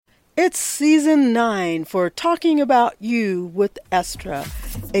It's season 9 for Talking About You with ESTRA,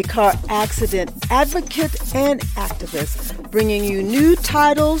 a car accident advocate and activist, bringing you new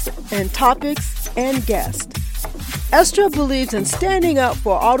titles and topics and guests. ESTRA believes in standing up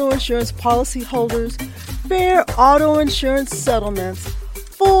for auto insurance policyholders, fair auto insurance settlements,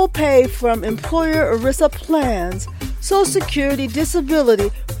 full pay from employer ERISA plans, Social Security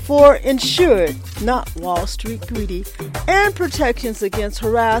disability for insured, not Wall Street greedy, and protections against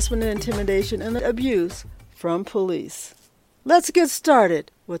harassment and intimidation and abuse from police. Let's get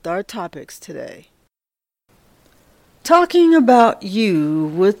started with our topics today. Talking About You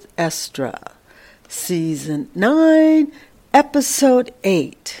with ESTRA, Season 9, Episode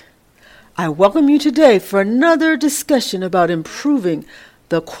 8. I welcome you today for another discussion about improving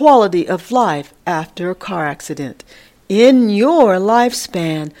the quality of life after a car accident. In your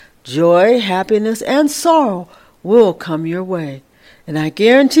lifespan, joy, happiness, and sorrow will come your way. And I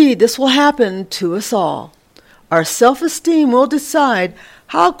guarantee this will happen to us all. Our self-esteem will decide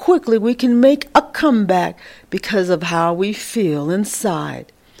how quickly we can make a comeback because of how we feel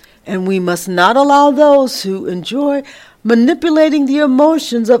inside. And we must not allow those who enjoy manipulating the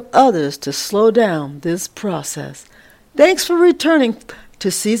emotions of others to slow down this process. Thanks for returning to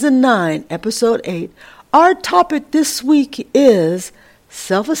Season 9, Episode 8. Our topic this week is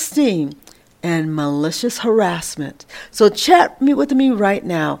self-esteem and malicious harassment. So chat with me right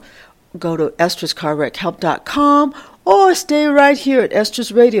now. Go to estrascarwreckhelp.com or stay right here at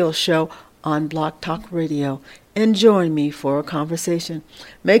Estra's radio show on Blog Talk Radio and join me for a conversation.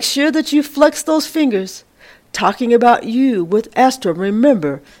 Make sure that you flex those fingers. Talking About You with Estra,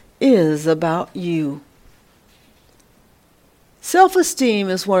 remember, is about you. Self-esteem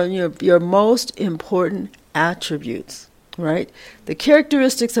is one of your most important attributes, right? The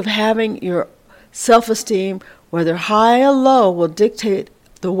characteristics of having your self-esteem, whether high or low, will dictate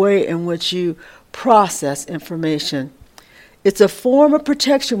the way in which you process information. It's a form of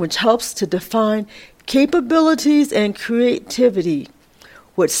protection which helps to define capabilities and creativity,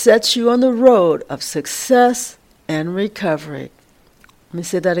 which sets you on the road of success and recovery. Let me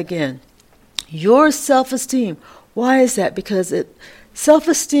say that again. Your self-esteem. Why is that? Because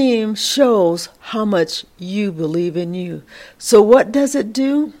self-esteem shows how much you believe in you. So what does it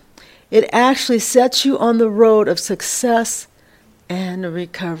do? It actually sets you on the road of success and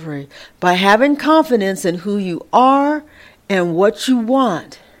recovery by having confidence in who you are and what you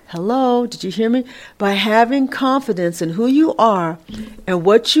want. Hello, did you hear me? By having confidence in who you are and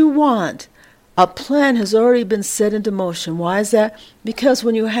what you want, a plan has already been set into motion. Why is that? Because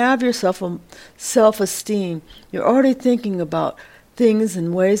when you have your self-esteem, you're already thinking about things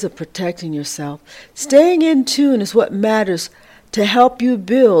and ways of protecting yourself. Staying in tune is what matters to help you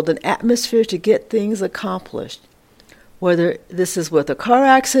build an atmosphere to get things accomplished, whether this is with a car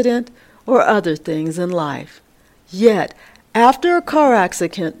accident or other things in life. Yet, after a car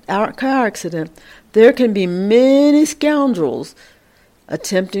accident, there can be many scoundrels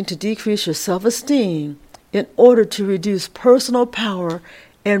attempting to decrease your self-esteem in order to reduce personal power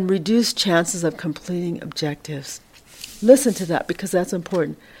and reduce chances of completing objectives. Listen to that because that's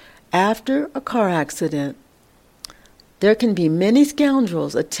important. After a car accident, there can be many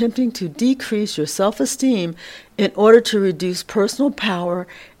scoundrels attempting to decrease your self-esteem in order to reduce personal power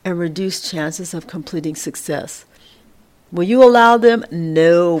and reduce chances of completing success. Will you allow them?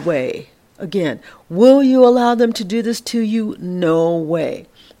 No way. Again, will you allow them to do this to you? No way.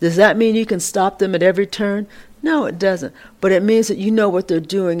 Does that mean you can stop them at every turn? No, it doesn't. But it means that you know what they're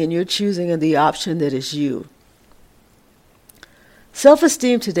doing and you're choosing the option that is you.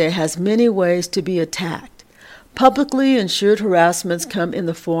 Self-esteem today has many ways to be attacked. Publicly insured harassments come in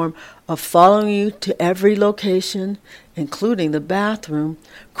the form of following you to every location, including the bathroom,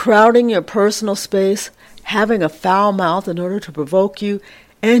 crowding your personal space, having a foul mouth in order to provoke you,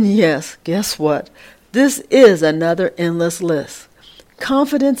 and yes, guess what? This is another endless list.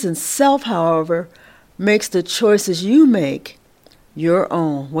 Confidence in self, however, makes the choices you make your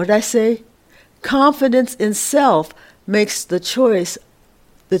own. What did I say? Confidence in self makes the choice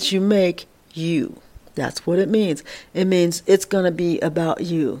that you make you. That's what it means. It means it's going to be about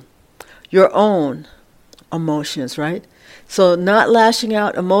you, your own emotions, right? So not lashing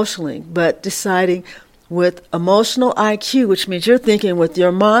out emotionally, but deciding with emotional IQ, which means you're thinking with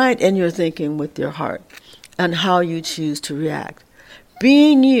your mind and you're thinking with your heart and how you choose to react.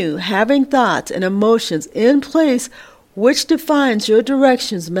 Being you, having thoughts and emotions in place, which defines your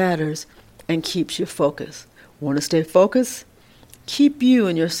directions, matters and keeps you focused. Want to stay focused? Keep you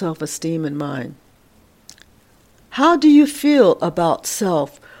and your self-esteem in mind. How do you feel about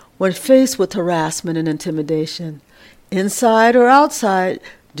self when faced with harassment and intimidation? Inside or outside,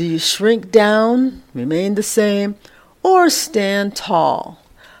 Do you shrink down, remain the same, or stand tall?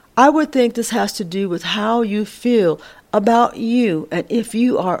 I would think this has to do with how you feel about you and if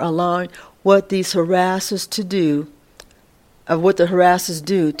you are allowing what these harassers to do, what the harassers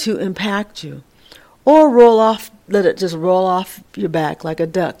do to impact you. Or let it just roll off your back like a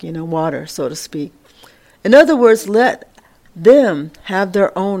duck, water, so to speak. In other words, let them have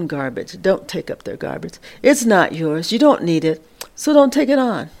their own garbage. Don't take up their garbage. It's not yours. You don't need it, so don't take it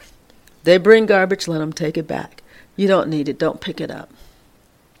on. They bring garbage, let them take it back. You don't need it. Don't pick it up.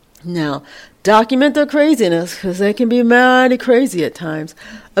 Now, document their craziness, because they can be mighty crazy at times.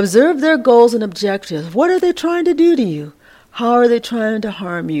 Observe their goals and objectives. What are they trying to do to you? How are they trying to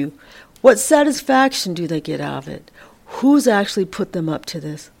harm you? What satisfaction do they get out of it? Who's actually put them up to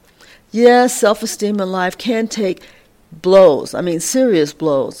this? Yes, self-esteem in life can take blows, serious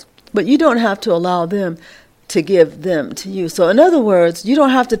blows, but you don't have to allow them to give them to you. So in other words, you don't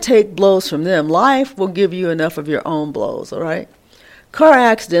have to take blows from them. Life will give you enough of your own blows, all right? Car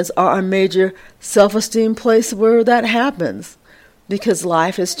accidents are a major self-esteem place where that happens because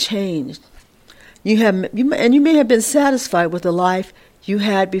life has changed. You may have been satisfied with the life you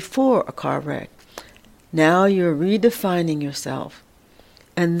had before a car wreck. Now you're redefining yourself.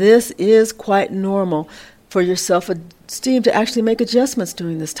 And this is quite normal for your self-esteem to actually make adjustments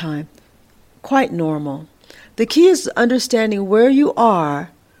during this time. Quite normal. The key is understanding where you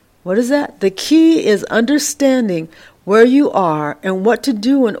are. What is that? The key is understanding where you are and what to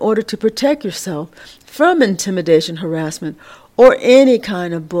do in order to protect yourself from intimidation, harassment, or any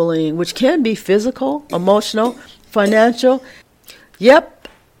kind of bullying, which can be physical, emotional, financial. Yep,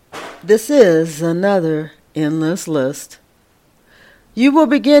 this is another endless list. You will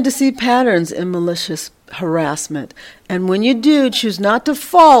begin to see patterns in malicious harassment. And when you do, choose not to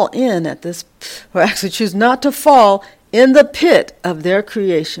fall in choose not to fall in the pit of their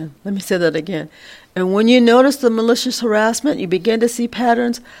creation. Let me say that again. And when you notice the malicious harassment, you begin to see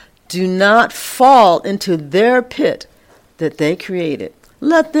patterns. Do not fall into their pit that they created.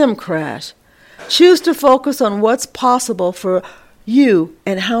 Let them crash. Choose to focus on what's possible for you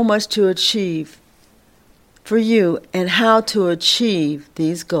and how much to achieve for you and how to achieve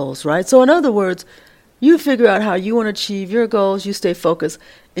these goals, right? So in other words, you figure out how you want to achieve your goals, you stay focused,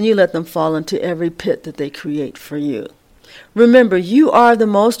 and you let them fall into every pit that they create for you. Remember, you are the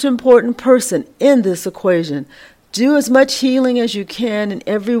most important person in this equation. Do as much healing as you can in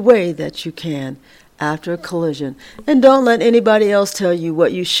every way that you can after a collision. And don't let anybody else tell you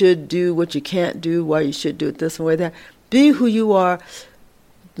what you should do, what you can't do, why you should do it this way, that. Be who you are.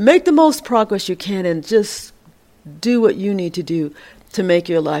 Make the most progress you can and just do what you need to do to make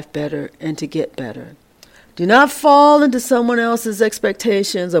your life better and to get better. Do not fall into someone else's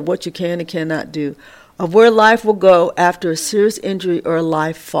expectations of what you can and cannot do, of where life will go after a serious injury or a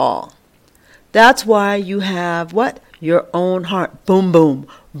life fall. That's why you have what? Your own heart. Boom, boom,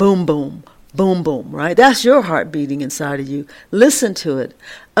 boom, boom, boom, boom, right? That's your heart beating inside of you. Listen to it.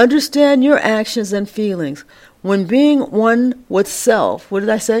 Understand your actions and feelings. When being one with self, what did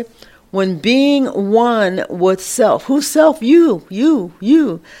I say? When being one with self. Who's self?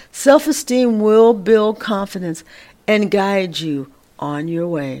 You. Self-esteem will build confidence and guide you on your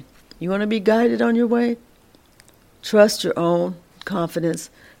way. You want to be guided on your way? Trust your own confidence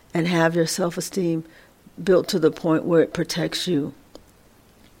and have your self-esteem built to the point where it protects you.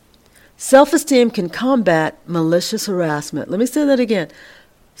 Self-esteem can combat malicious harassment. Let me say that again.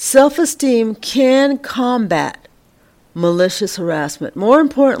 Self-esteem can combat malicious harassment. More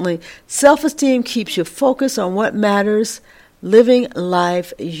importantly, self-esteem keeps you focused on what matters, living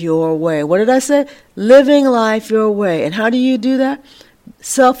life your way. What did I say? Living life your way. And how do you do that?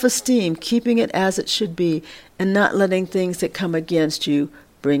 Self-esteem, keeping it as it should be and not letting things that come against you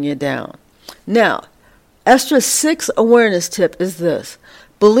bring you down. Now, ESTRA's 6th awareness tip is this.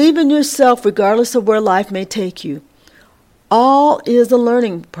 Believe in yourself regardless of where life may take you. All is a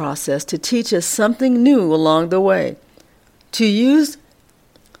learning process to teach us something new along the way, to use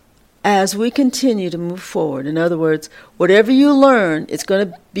as we continue to move forward. In other words, whatever you learn, it's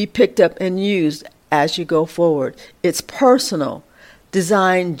going to be picked up and used as you go forward. It's personal,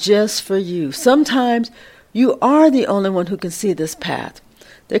 designed just for you. Sometimes you are the only one who can see this path.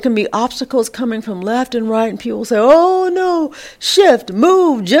 There can be obstacles coming from left and right, and people say, oh no, shift,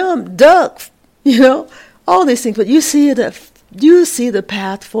 move, jump, duck, all these things, but you see the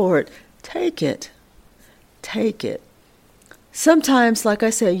path forward. Take it. Sometimes, like I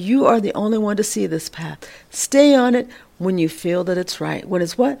say, you are the only one to see this path. Stay on it when you feel that it's right. When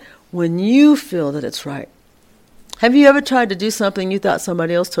it's what? When you feel that it's right. Have you ever tried to do something you thought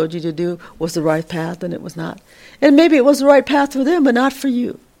somebody else told you to do was the right path and it was not? And maybe it was the right path for them, but not for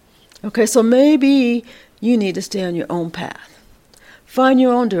you. Okay, so maybe you need to stay on your own path. Find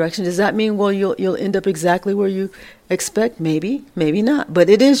your own direction. Does that mean, well, you'll end up exactly where you expect? Maybe, maybe not. But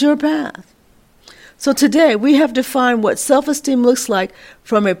it is your path. So today we have defined what self-esteem looks like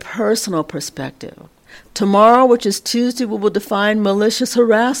from a personal perspective. Tomorrow, which is Tuesday, we will define malicious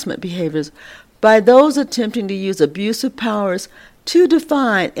harassment behaviors by those attempting to use abusive powers to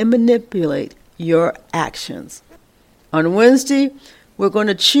define and manipulate your actions. On Wednesday, we're going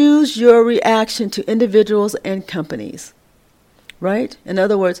to choose your reaction to individuals and companies. Right? In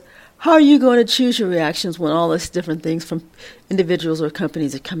other words, how are you going to choose your reactions when all these different things from individuals or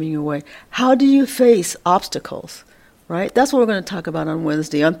companies are coming your way? How do you face obstacles? Right? That's what we're going to talk about on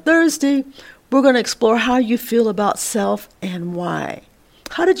Wednesday. On Thursday, we're going to explore how you feel about self and why.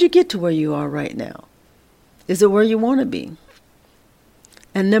 How did you get to where you are right now? Is it where you want to be?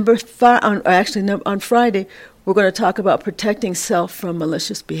 And on Friday, we're going to talk about protecting self from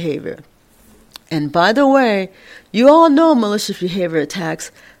malicious behavior. And by the way, you all know malicious behavior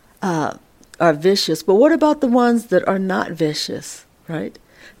attacks are vicious, but what about the ones that are not vicious, right?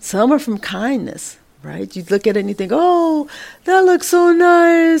 Some are from kindness, right? You look at it and you think, oh, that looks so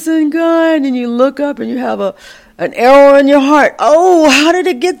nice and kind, and you look up and you have an arrow in your heart. Oh, how did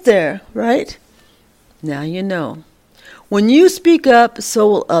it get there, right? Now you know. When you speak up, so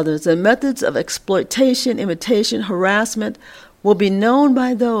will others, and methods of exploitation, imitation, harassment will be known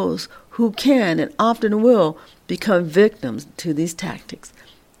by those who can and often will become victims to these tactics.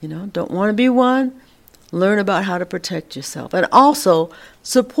 Don't want to be one? Learn about how to protect yourself. And also,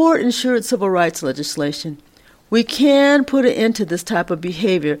 support ensured civil rights legislation. We can put an end to this type of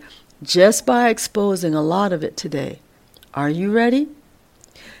behavior just by exposing a lot of it today. Are you ready?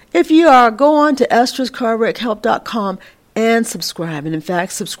 If you are, go on to estrascarwreckhelp.com and subscribe. And in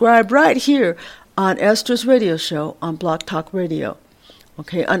fact, subscribe right here on Estra's radio show on Blog Talk Radio.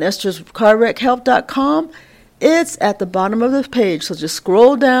 Okay, on estrascarwreckhelp.com, it's at the bottom of the page. So just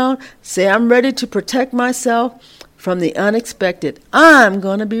scroll down, say I'm ready to protect myself from the unexpected. I'm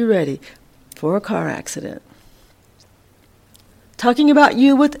going to be ready for a car accident. Talking About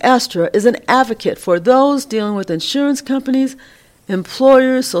You with Estra is an advocate for those dealing with insurance companies,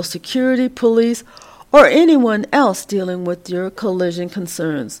 employers, Social Security, police, or anyone else dealing with your collision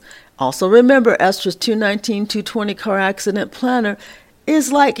concerns. Also remember, Estra's 219-220 car accident planner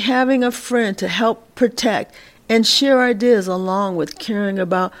is like having a friend to help protect and share ideas along with caring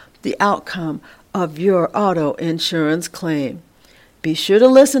about the outcome of your auto insurance claim. Be sure to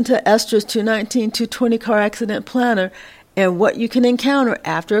listen to Estra's 219-220 car accident planner and what you can encounter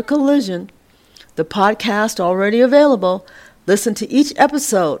after a collision. The podcast already available. Listen to each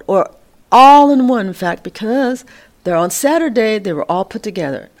episode, or all in one, in fact, because they're on Saturday. They were all put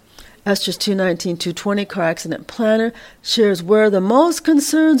together. Estra's 219-220 car accident planner shares where the most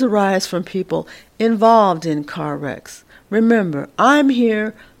concerns arise from people involved in car wrecks. Remember, I'm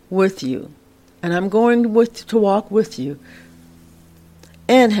here with you, and I'm going to walk with you,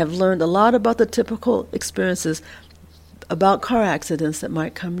 and have learned a lot about the typical experiences about car accidents that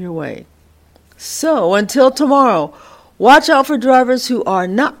might come your way. So until tomorrow, watch out for drivers who are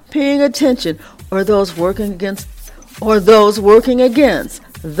not paying attention, or those working against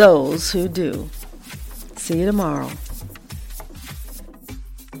those who do. See you tomorrow.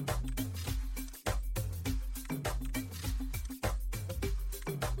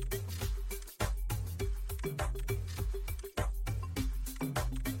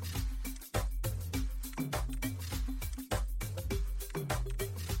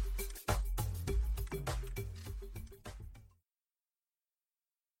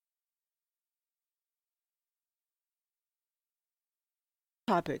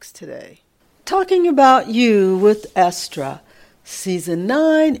 Topics today. Talking About You with Estra, Season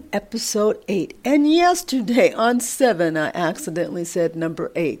 9, Episode 8. And yesterday on 7, I accidentally said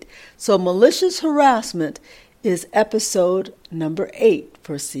number 8. So Malicious Harassment is Episode number 8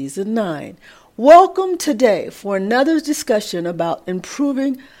 for Season 9. Welcome today for another discussion about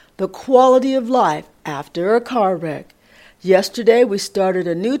improving the quality of life after a car wreck. Yesterday we started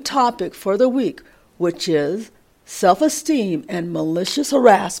a new topic for the week, which is self-esteem and malicious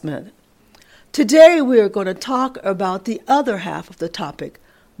harassment. Today we are going to talk about the other half of the topic,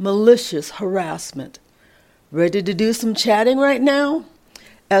 malicious harassment. Ready to do some chatting right now?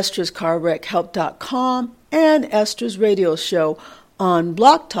 estrascarwreckhelp.com and Estra's radio show on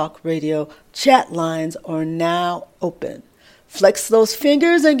Blog Talk Radio chat lines are now open. Flex those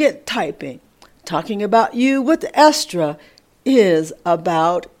fingers and get typing. Talking About You with Estra is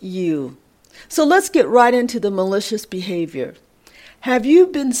about you. So let's get right into the malicious behavior. Have you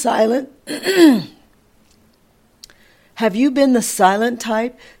been silent? Have you been the silent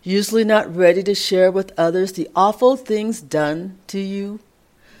type, usually not ready to share with others the awful things done to you?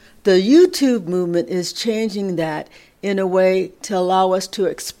 The YouTube movement is changing that in a way to allow us to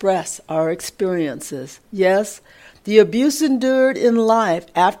express our experiences. Yes, the abuse endured in life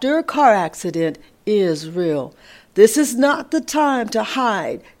after a car accident is real. This is not the time to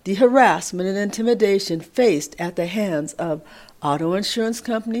hide the harassment and intimidation faced at the hands of auto insurance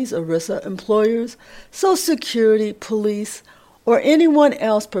companies, ERISA employers, Social Security, police, or anyone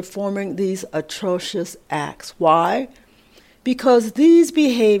else performing these atrocious acts. Why? Because these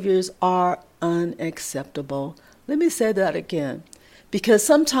behaviors are unacceptable. Let me say that again. Because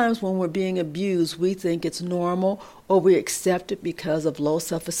sometimes when we're being abused, we think it's normal or we accept it because of low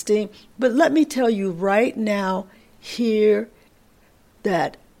self-esteem. But let me tell you right now, here,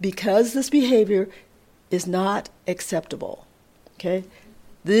 that because this behavior is not acceptable, okay?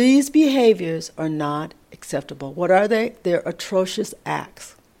 These behaviors are not acceptable. What are they? They're atrocious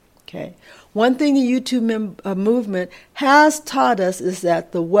acts, okay? One thing the YouTube movement has taught us is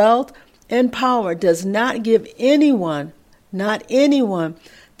that the wealth and power does not give anyone, not anyone,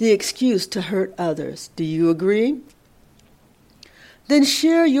 the excuse to hurt others. Do you agree? Then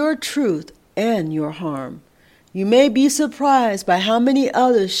share your truth and your harm. You may be surprised by how many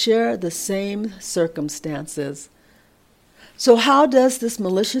others share the same circumstances. So how does this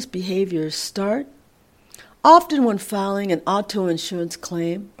malicious behavior start? Often when filing an auto insurance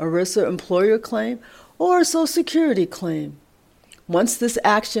claim, ERISA employer claim, or a Social Security claim. Once this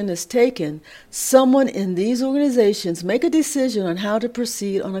action is taken, someone in these organizations make a decision on how to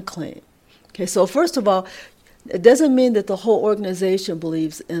proceed on a claim. Okay, so first of all, it doesn't mean that the whole organization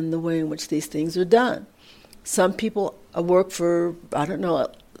believes in the way in which these things are done. Some people work for, I don't know,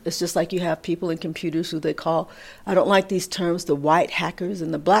 it's just like you have people in computers who they call, I don't like these terms, the white hackers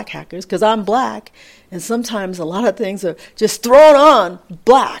and the black hackers, because I'm black, and sometimes a lot of things are just thrown on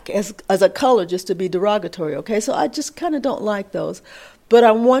black as a color just to be derogatory, okay? So I just kind of don't like those. But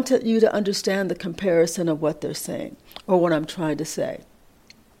I want you to understand the comparison of what they're saying, or what I'm trying to say.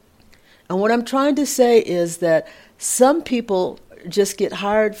 And what I'm trying to say is that some people just get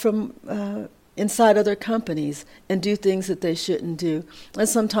hired from inside other companies and do things that they shouldn't do. And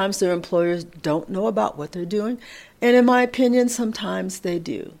sometimes their employers don't know about what they're doing. And in my opinion, sometimes they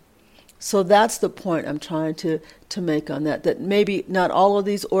do. So that's the point I'm trying to make on that maybe not all of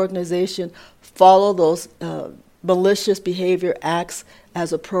these organizations follow those malicious behavior acts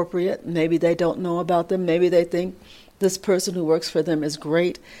as appropriate. Maybe they don't know about them. Maybe they think this person who works for them is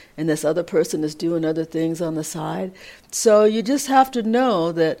great and this other person is doing other things on the side. So you just have to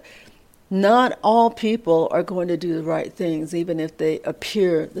know that not all people are going to do the right things, even if they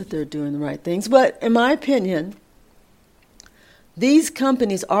appear that they're doing the right things. But in my opinion, these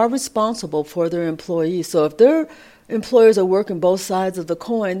companies are responsible for their employees. So if their employers are working both sides of the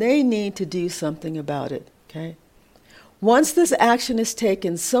coin, they need to do something about it, okay? Once this action is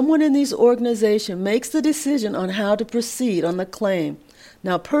taken, someone in these organizations makes the decision on how to proceed on the claim.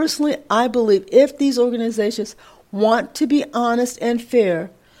 Now, personally, I believe if these organizations want to be honest and fair,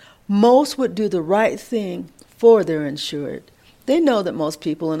 most would do the right thing for their insured. They know that most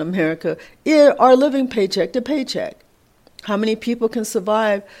people in America are living paycheck to paycheck. How many people can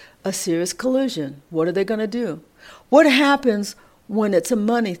survive a serious collision? What are they going to do? What happens when it's a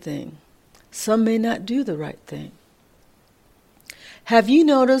money thing? Some may not do the right thing. Have you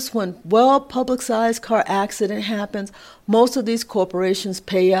noticed when well-publicized car accident happens, most of these corporations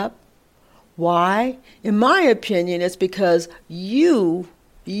pay up? Why? In my opinion, it's because you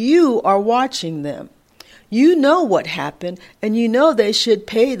are watching them. You know what happened, and you know they should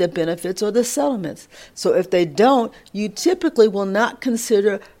pay the benefits or the settlements. So if they don't, you typically will not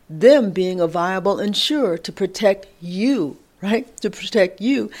consider them being a viable insurer to protect you, right? To protect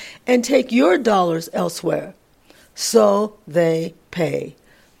you and take your dollars elsewhere. So they pay.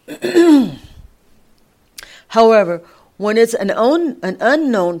 However, when it's an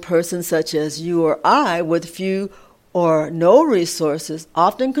unknown person such as you or I with few or no resources,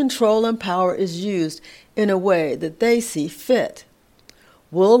 often control and power is used in a way that they see fit.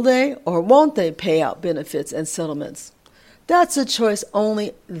 Will they or won't they pay out benefits and settlements? That's a choice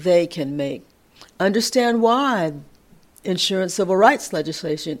only they can make. Understand why insurance civil rights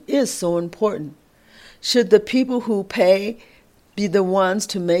legislation is so important. Should the people who pay be the ones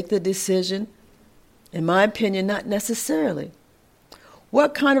to make the decision? In my opinion, not necessarily.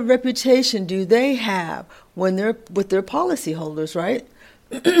 What kind of reputation do they have when they're with their policyholders, right?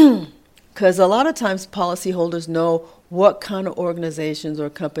 Because a lot of times policyholders know what kind of organizations or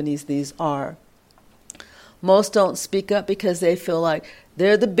companies these are. Most don't speak up because they feel like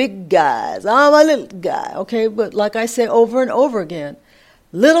they're the big guys. I'm a little guy, okay? But like I say over and over again,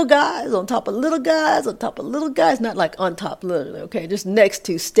 little guys on top of little guys on top of little guys, not like on top literally, okay? Just next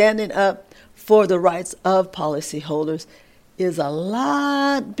to standing up for the rights of policyholders is a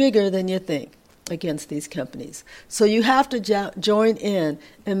lot bigger than you think against these companies. So you have to join in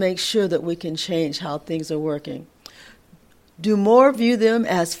and make sure that we can change how things are working. Do more view them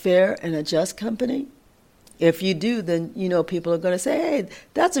as fair and a just company? If you do, then you know people are going to say, hey,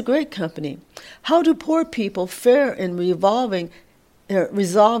 that's a great company. How do poor people fare in resolving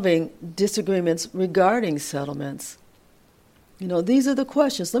disagreements regarding settlements? You know, these are the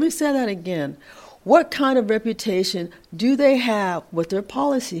questions. Let me say that again. What kind of reputation do they have with their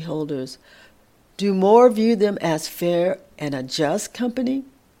policyholders? Do more view them as fair and a just company?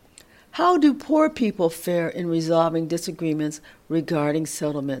 How do poor people fare in resolving disagreements regarding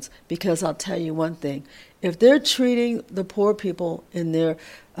settlements? Because I'll tell you one thing. If they're treating the poor people in their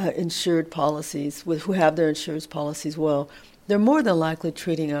insured policies, who have their insurance policies well, they're more than likely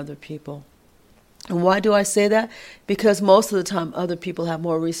treating other people. And why do I say that? Because most of the time other people have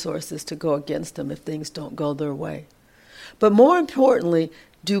more resources to go against them if things don't go their way. But more importantly,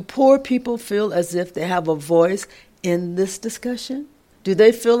 do poor people feel as if they have a voice in this discussion? Do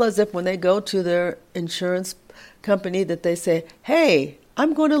they feel as if when they go to their insurance company that they say, hey,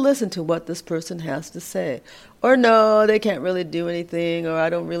 I'm going to listen to what this person has to say? Or no, they can't really do anything, or I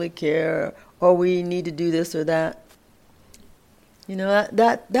don't really care, or we need to do this or that. You know,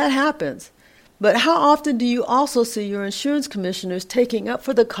 that happens. But how often do you also see your insurance commissioners taking up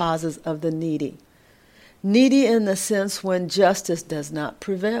for the causes of the needy? Needy in the sense when justice does not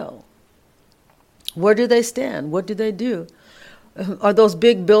prevail. Where do they stand? What do they do? Are those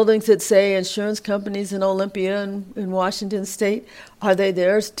big buildings that say insurance companies in Olympia and in Washington State, are they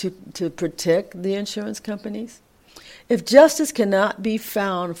there to protect the insurance companies? If justice cannot be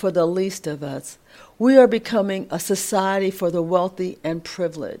found for the least of us, we are becoming a society for the wealthy and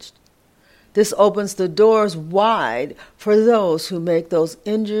privileged. This opens the doors wide for those who make those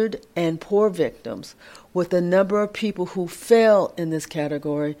injured and poor victims, with the number of people who fail in this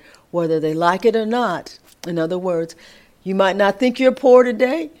category, whether they like it or not. In other words, you might not think you're poor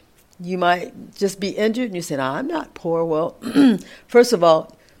today. You might just be injured and you say, I'm not poor. Well, first of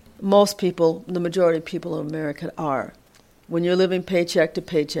all, most people, the majority of people in America are. When you're living paycheck to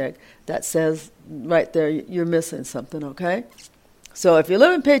paycheck, that says right there you're missing something, okay? So if you're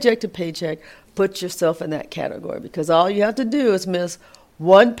living paycheck to paycheck, put yourself in that category, because all you have to do is miss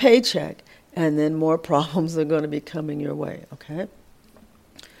one paycheck and then more problems are going to be coming your way, okay?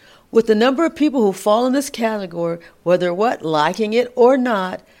 With the number of people who fall in this category, whether liking it or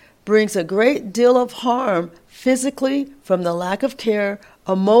not, brings a great deal of harm physically from the lack of care,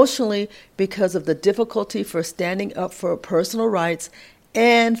 emotionally because of the difficulty for standing up for personal rights,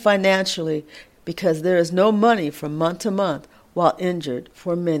 and financially because there is no money from month to month while injured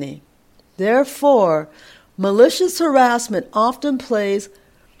for many. Therefore, malicious harassment often places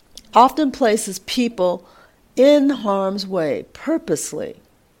people in harm's way purposely.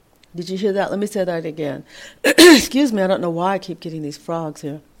 Did you hear that? Let me say that again. Excuse me, I don't know why I keep getting these frogs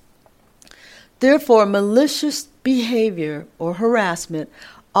here. Therefore, malicious behavior or harassment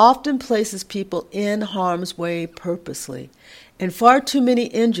often places people in harm's way purposely. And far too many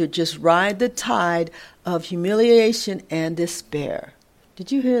injured just ride the tide of humiliation and despair.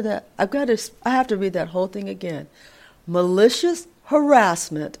 Did you hear that? I have to read that whole thing again. Malicious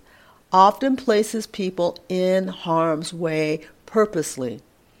harassment often places people in harm's way purposely.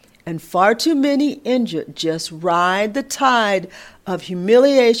 And far too many injured just ride the tide of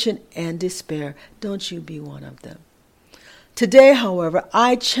humiliation and despair. Don't you be one of them. Today, however,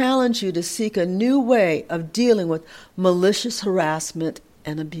 I challenge you to seek a new way of dealing with malicious harassment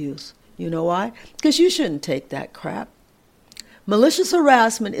and abuse. You know why? Because you shouldn't take that crap. Malicious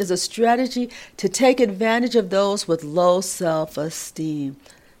harassment is a strategy to take advantage of those with low self-esteem.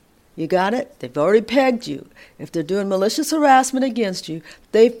 You got it? They've already pegged you. If they're doing malicious harassment against you,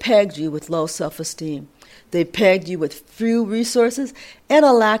 they've pegged you with low self-esteem. They've pegged you with few resources and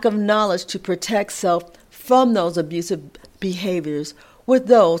a lack of knowledge to protect self from those abusive behaviors with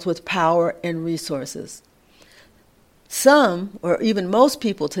those with power and resources. Some, or even most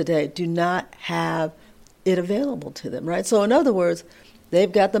people today, do not have it available to them, right? So in other words,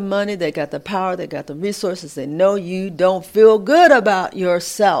 they've got the money, they got the power, they got the resources. They know you don't feel good about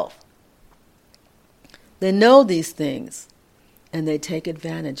yourself. They know these things, and they take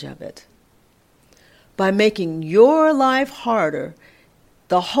advantage of it. By making your life harder,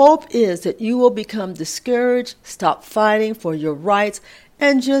 The hope is that you will become discouraged, stop fighting for your rights,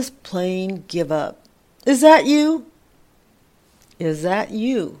 and just plain give up. Is that you? Is that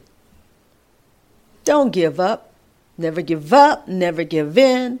you? Don't give up. Never give up. Never give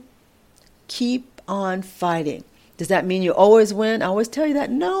in. Keep on fighting. Does that mean you always win? I always tell you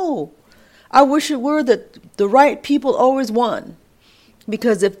that. No. I wish it were that the right people always won.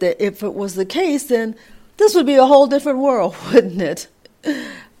 Because if it was the case, then this would be a whole different world, wouldn't it?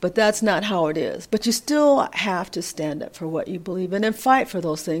 But that's not how it is. But you still have to stand up for what you believe in and fight for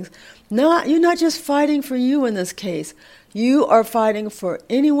those things. You're not just fighting for you in this case. You are fighting for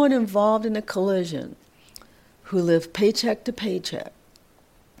anyone involved in a collision who lives paycheck to paycheck,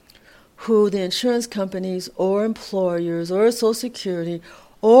 who the insurance companies or employers or Social Security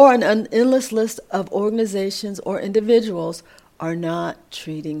or an endless list of organizations or individuals are not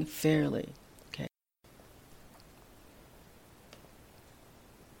treating fairly. Okay.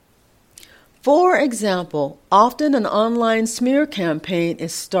 For example, often an online smear campaign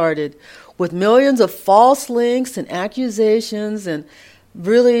is started with millions of false links and accusations, and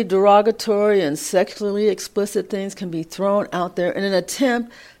really derogatory and sexually explicit things can be thrown out there in an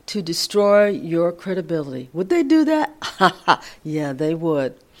attempt to destroy your credibility. Would they do that? Yeah, they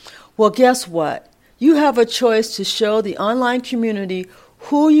would. Well, guess what? You have a choice to show the online community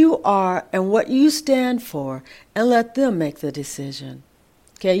who you are and what you stand for, and let them make the decision.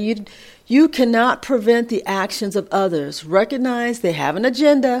 Okay, you cannot prevent the actions of others. Recognize they have an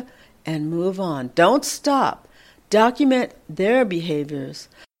agenda and move on. Don't stop. Document their behaviors.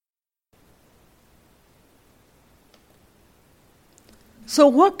 So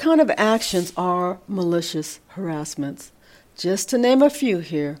what kind of actions are malicious harassments? Just to name a few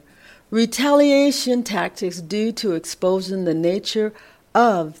here. Retaliation tactics due to exposing the nature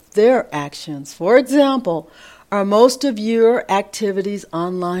of their actions. For example, are most of your activities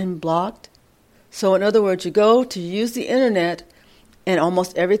online blocked? So in other words, you go to use the internet and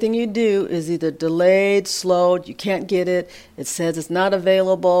almost everything you do is either delayed, slowed, you can't get it, it says it's not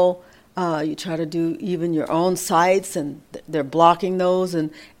available. You try to do even your own sites and they're blocking those and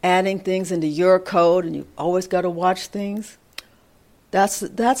adding things into your code, and you've always got to watch things.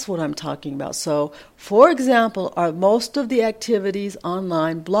 That's what I'm talking about. So, for example, are most of the activities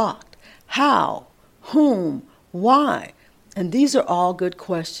online blocked? How? Whom? Why? And these are all good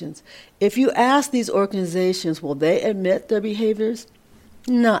questions. If you ask these organizations, will they admit their behaviors?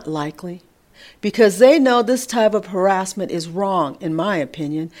 Not likely. Because they know this type of harassment is wrong, in my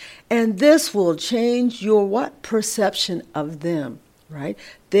opinion, and this will change your perception of them, right?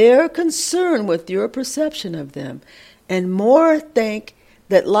 They're concerned with your perception of them, and more think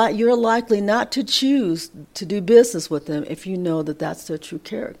that you're likely not to choose to do business with them if you know that that's their true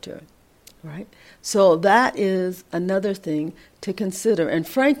character, right? So that is another thing to consider. And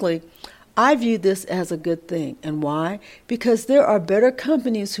frankly, I view this as a good thing. And why? Because there are better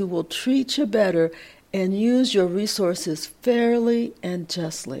companies who will treat you better and use your resources fairly and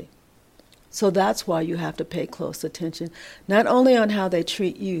justly. So that's why you have to pay close attention, not only on how they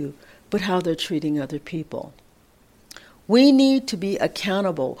treat you, but how they're treating other people. We need to be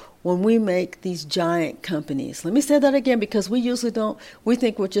accountable when we make these giant companies. Let me say that again, because we usually don't. We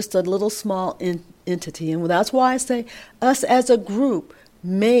think we're just a little small entity. And that's why I say us as a group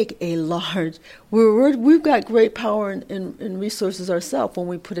make a large. We've got great power and resources ourselves when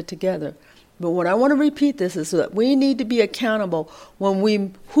we put it together. But what I want to repeat this is that we need to be accountable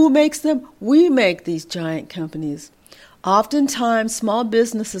when who makes them? We make these giant companies. Oftentimes, small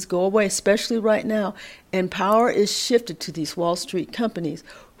businesses go away, especially right now, and power is shifted to these Wall Street companies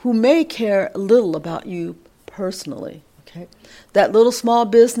who may care little about you personally. Okay, that little small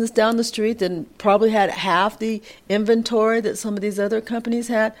business down the street that probably had half the inventory that some of these other companies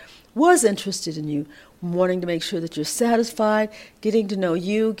had was interested in you, wanting to make sure that you're satisfied, getting to know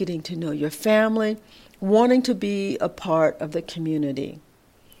you, getting to know your family, wanting to be a part of the community.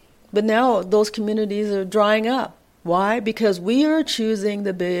 But now those communities are drying up. Why? Because we are choosing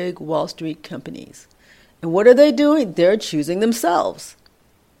the big Wall Street companies. And what are they doing? They're choosing themselves.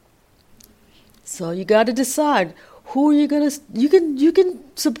 So you got to decide who are you going to, you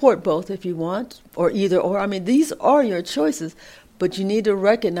can support both if you want, or either or. I mean, these are your choices, but you need to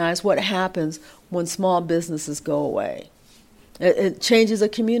recognize what happens when small businesses go away. It changes a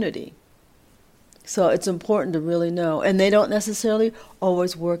community. So it's important to really know. And they don't necessarily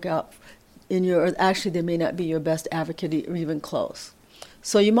always work out actually they may not be your best advocate or even close.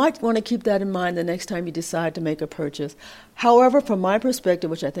 So you might want to keep that in mind the next time you decide to make a purchase. However, from my perspective,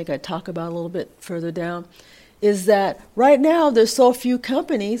 which I think I talk about a little bit further down, is that right now there's so few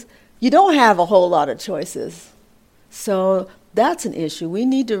companies, you don't have a whole lot of choices. So that's an issue. We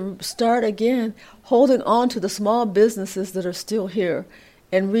need to start again holding on to the small businesses that are still here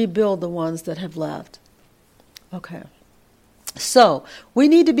and rebuild the ones that have left. Okay. So we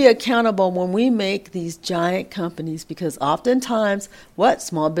need to be accountable when we make these giant companies, because oftentimes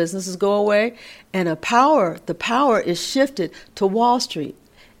small businesses go away and the power is shifted to Wall Street,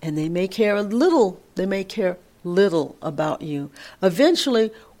 and they may care little about you.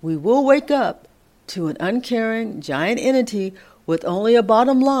 Eventually, we will wake up to an uncaring giant entity with only a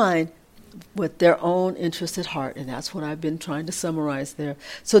bottom line, with their own interest at heart. And that's what I've been trying to summarize there.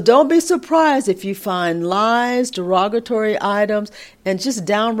 So don't be surprised if you find lies, derogatory items, and just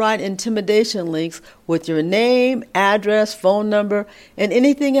downright intimidation links with your name, address, phone number, and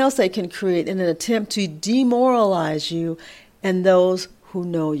anything else they can create in an attempt to demoralize you and those who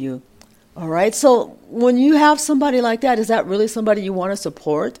know you. All right, so when you have somebody like that, is that really somebody you want to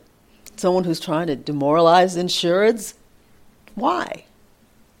support? Someone who's trying to demoralize insureds? Why?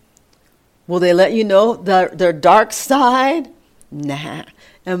 Will they let you know their dark side? Nah.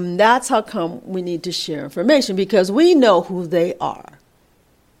 And that's how come we need to share information, because we know who they are.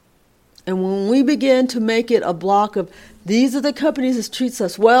 And when we begin to make it a block of, these are the companies that treats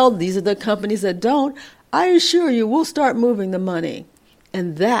us well, these are the companies that don't, I assure you we'll start moving the money.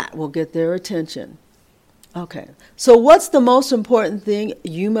 And that will get their attention. Okay, so what's the most important thing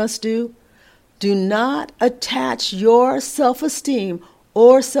you must do? Do not attach your self-esteem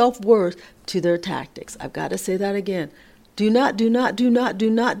or self-worth to their tactics. I've got to say that again. Do not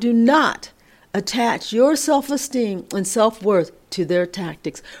attach your self-esteem and self-worth to their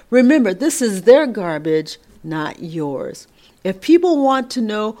tactics. Remember, this is their garbage, not yours. If people want to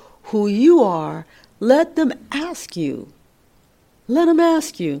know who you are, let them ask you. Let them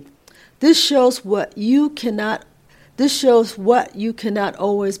ask you. This shows what you cannot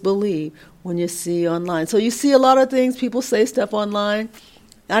always believe when you see online. So you see a lot of things, people say stuff online.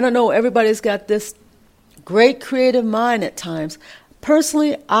 I don't know, everybody's got this great creative mind at times.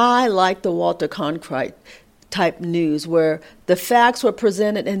 Personally, I like the Walter Cronkite type news where the facts were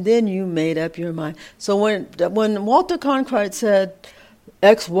presented and then you made up your mind. So when Walter Cronkite said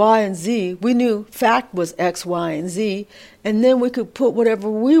X, Y, and Z, we knew fact was X, Y, and Z, and then we could put whatever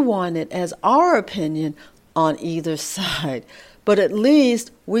we wanted as our opinion on either side. But at least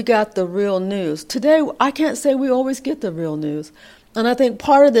we got the real news. Today, I can't say we always get the real news. And I think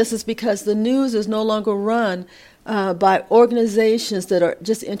part of this is because the news is no longer run by organizations that are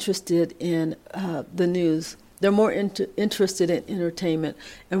just interested in the news. They're more interested in entertainment.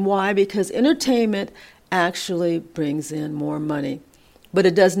 And why? Because entertainment actually brings in more money. But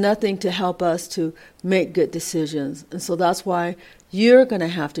it does nothing to help us to make good decisions. And so that's why you're going to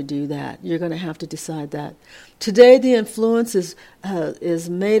have to do that. You're going to have to decide that. Today, the influence is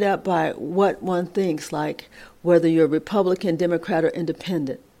made up by what one thinks, like whether you're Republican, Democrat, or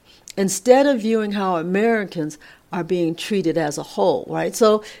Independent, instead of viewing how Americans are being treated as a whole, right?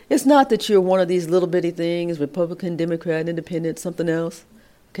 So it's not that you're one of these little bitty things, Republican, Democrat, Independent, something else.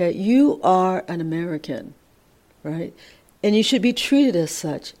 Okay, you are an American, right? And you should be treated as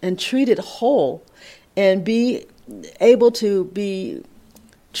such and treated whole and be able to be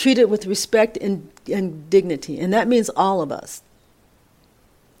treated with respect and dignity. And that means all of us.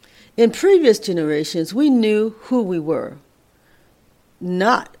 In previous generations, we knew who we were.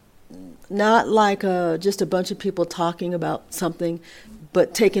 Not like just a bunch of people talking about something,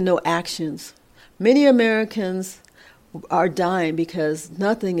 but taking no actions. Many Americans are dying because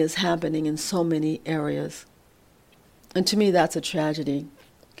nothing is happening in so many areas. And to me, that's a tragedy.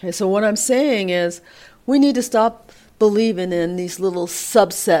 Okay, so what I'm saying is we need to stop believing in these little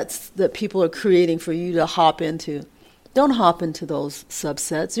subsets that people are creating for you to hop into. Don't hop into those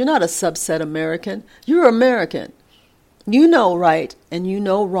subsets. You're not a subset American. You're American. You know right and you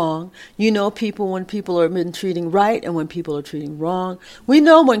know wrong. You know people when people are been treating right and when people are treating wrong. We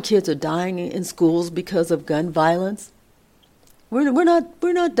know when kids are dying in schools because of gun violence. We're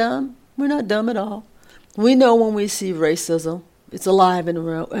not dumb. We're not dumb at all. We know when we see racism. It's alive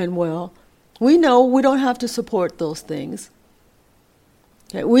and well. We know we don't have to support those things.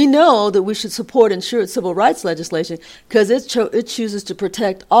 Okay? We know that we should support ensured civil rights legislation because it chooses to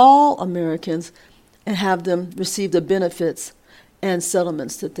protect all Americans and have them receive the benefits and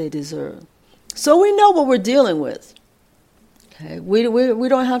settlements that they deserve. So we know what we're dealing with. Okay? We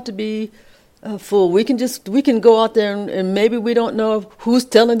don't have to be a fool. We can go out there and maybe we don't know who's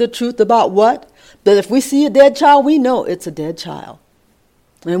telling the truth about what, but if we see a dead child, we know it's a dead child.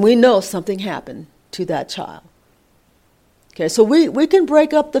 And we know something happened to that child. Okay, so we can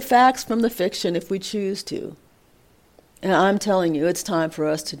break up the facts from the fiction if we choose to. And I'm telling you, it's time for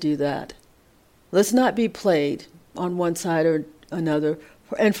us to do that. Let's not be played on one side or another,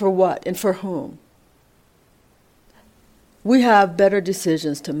 and for what, and for whom. We have better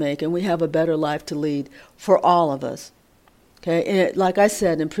decisions to make, and we have a better life to lead for all of us. Okay, and like I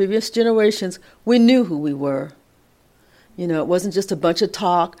said, in previous generations, we knew who we were. You know, it wasn't just a bunch of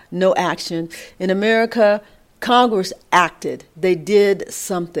talk, no action. In America, Congress acted. They did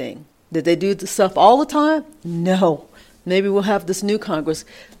something. Did they do the stuff all the time? No. Maybe we'll have this new Congress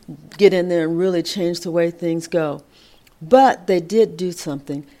get in there and really change the way things go. But they did do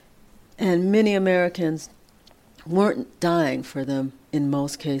something, and many Americans weren't dying for them in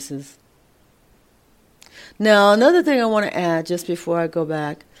most cases. Now, another thing I want to add just before I go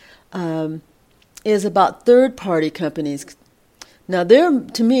back is about third-party companies. Now,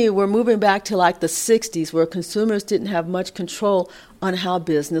 to me, we're moving back to like the 60s where consumers didn't have much control on how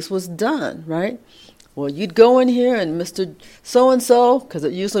business was done, right? Well, you'd go in here and Mr. So-and-so, because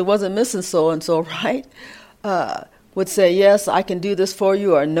it usually wasn't Mrs. So-and-so, right, would say, yes, I can do this for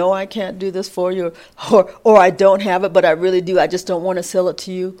you, or no, I can't do this for you, or I don't have it, but I really do. I just don't want to sell it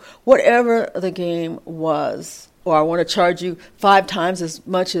to you. Whatever the game was, or I want to charge you 5 times as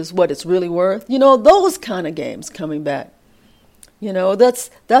much as what it's really worth. You know, those kind of games coming back. You know, that's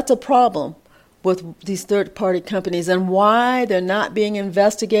a problem with these third-party companies, and why they're not being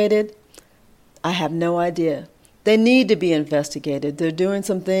investigated, I have no idea. They need to be investigated. They're doing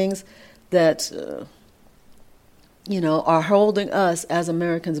some things that are holding us as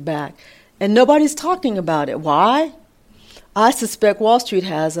Americans back. And nobody's talking about it. Why? I suspect Wall Street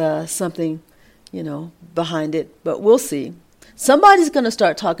has something, behind it, but we'll see. Somebody's going to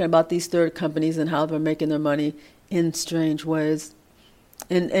start talking about these third companies and how they're making their money in strange ways,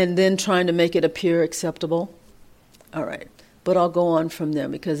 and then trying to make it appear acceptable. All right. But I'll go on from there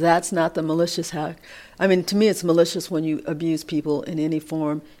because that's not the malicious hack. I mean, to me, it's malicious when you abuse people in any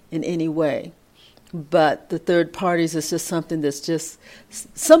form, in any way. But the third parties is just something that's just,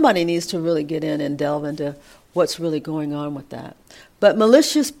 somebody needs to really get in and delve into what's really going on with that. But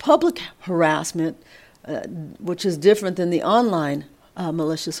malicious public harassment, which is different than the online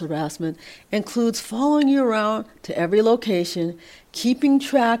malicious harassment, includes following you around to every location, keeping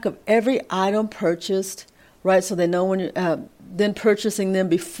track of every item purchased, right, so they know when you're then purchasing them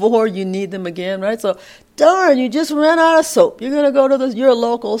before you need them again, right? So, darn, you just ran out of soap. You're going to go to your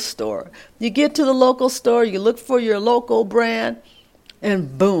local store. You get to the local store, you look for your local brand,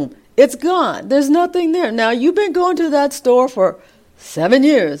 and boom, it's gone. There's nothing there. Now, you've been going to that store for 7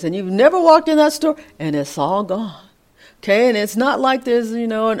 years, and you've never walked in that store, and it's all gone. Okay, and it's not like there's,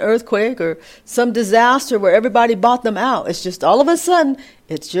 an earthquake or some disaster where everybody bought them out. It's just all of a sudden,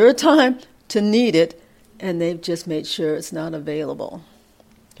 it's your time to need it, and they've just made sure it's not available.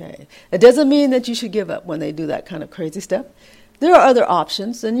 Okay, it doesn't mean that you should give up when they do that kind of crazy stuff. There are other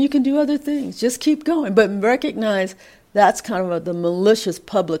options, and you can do other things. Just keep going, but recognize that's kind of the malicious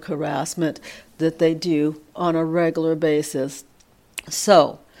public harassment that they do on a regular basis.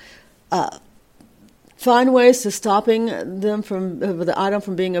 So, find ways to stopping them from the item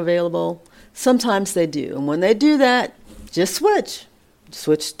from being available. Sometimes they do, and when they do that, just switch.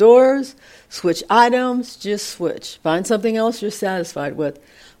 Switch stores, switch items, just switch. Find something else you're satisfied with.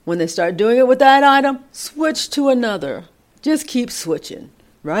 When they start doing it with that item, switch to another. Just keep switching,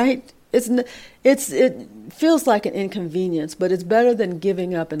 right? It feels like an inconvenience, but it's better than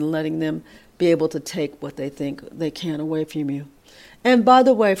giving up and letting them be able to take what they think they can away from you. And by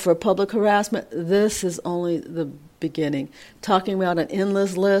the way, for public harassment, this is only the beginning. Talking about an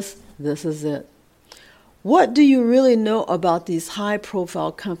endless list, this is it. What do you really know about these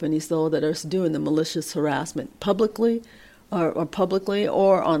high-profile companies, though, that are doing the malicious harassment publicly or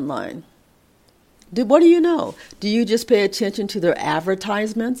online? What do you know? Do you just pay attention to their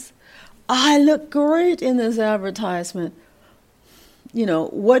advertisements? I look great in this advertisement.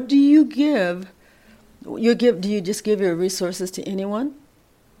 What do you give? Do you just give your resources to anyone?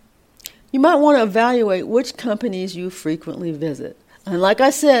 You might want to evaluate which companies you frequently visit. And like I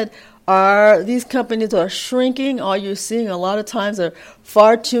said, these companies are shrinking. All you're seeing a lot of times are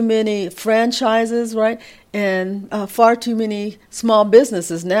far too many franchises, right? And far too many small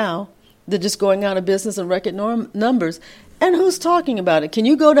businesses now. They're just going out of business in record numbers. And who's talking about it? Can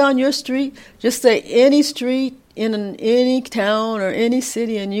you go down your street, just say any street in any town or any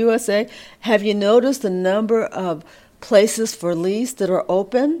city in USA? Have you noticed the number of places for lease that are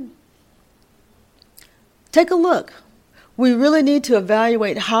open? Take a look. We really need to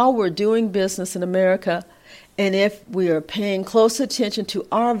evaluate how we're doing business in America and if we are paying close attention to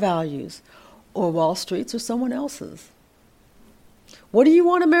our values or Wall Street's or someone else's. What do you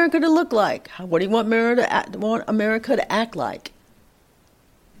want America to look like? What do you want America to act like?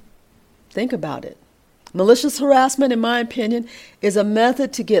 Think about it. Malicious harassment, in my opinion, is a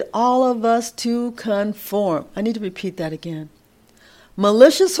method to get all of us to conform. I need to repeat that again.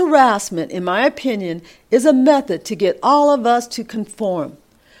 Malicious harassment, in my opinion, is a method to get all of us to conform.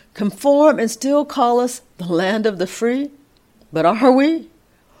 Conform and still call us the land of the free? But are we?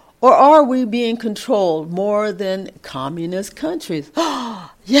 Or are we being controlled more than communist countries?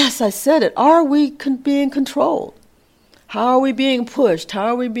 Yes, I said it. Are we being controlled? How are we being pushed? How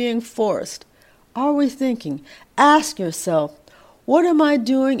are we being forced? Are we thinking? Ask yourself, what am I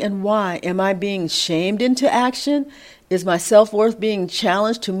doing and why? Am I being shamed into action? Is my self-worth being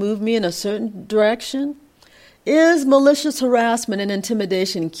challenged to move me in a certain direction? Is malicious harassment and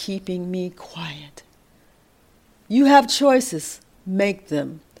intimidation keeping me quiet? You have choices. Make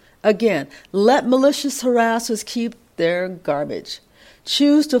them. Again, let malicious harassers keep their garbage.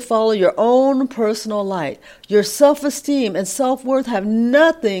 Choose to follow your own personal light. Your self-esteem and self-worth have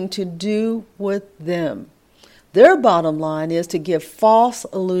nothing to do with them. Their bottom line is to give false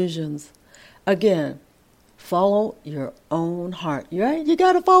illusions. Again, follow your own heart. Right? You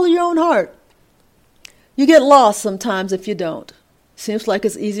got to follow your own heart. You get lost sometimes if you don't. Seems like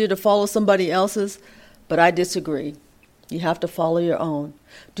it's easier to follow somebody else's, but I disagree. You have to follow your own.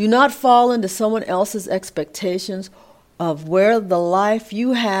 Do not fall into someone else's expectations of where the life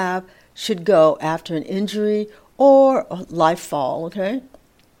you have should go after an injury or a life fall, okay?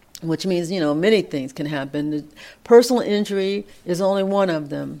 Which means, many things can happen. Personal injury is only one of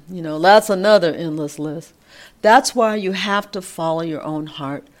them. That's another endless list. That's why you have to follow your own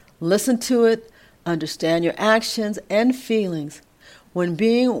heart. Listen to it, understand your actions and feelings. When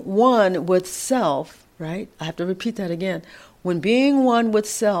being one with self, right? I have to repeat that again. When being one with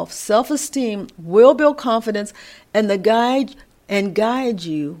self-esteem will build confidence and guide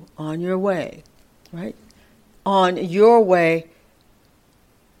you on your way, right? On your way,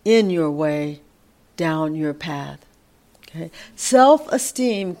 in your way, down your path. Okay?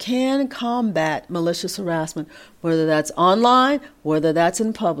 Self-esteem can combat malicious harassment, whether that's online, whether that's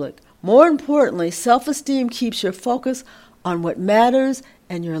in public. More importantly, self-esteem keeps your focus on what matters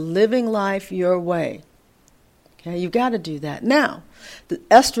and you're living life your way. Okay, you've got to do that. Now, the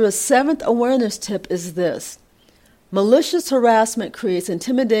ESTRA's 7th awareness tip is this. Malicious harassment creates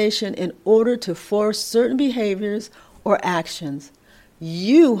intimidation in order to force certain behaviors or actions.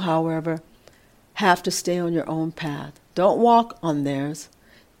 You, however, have to stay on your own path. Don't walk on theirs.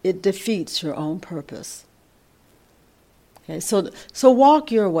 It defeats your own purpose. Okay, so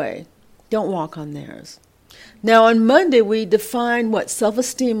walk your way. Don't walk on theirs. Now, on Monday, we define what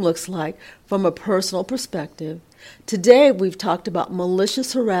self-esteem looks like from a personal perspective. Today, we've talked about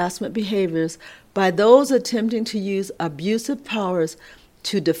malicious harassment behaviors by those attempting to use abusive powers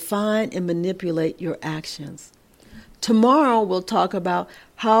to define and manipulate your actions. Tomorrow, we'll talk about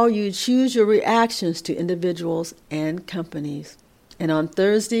how you choose your reactions to individuals and companies. And on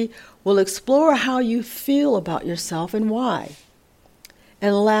Thursday, we'll explore how you feel about yourself and why.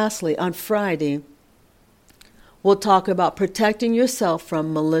 And lastly, on Friday, we'll talk about protecting yourself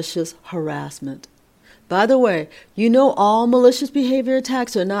from malicious harassment. By the way, all malicious behavior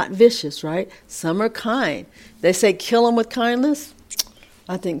attacks are not vicious, right? Some are kind. They say kill them with kindness.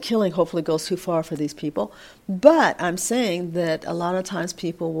 I think killing hopefully goes too far for these people. But I'm saying that a lot of times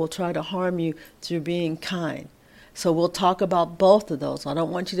people will try to harm you through being kind. So we'll talk about both of those. I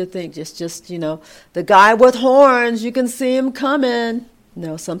don't want you to think just the guy with horns, you can see him coming.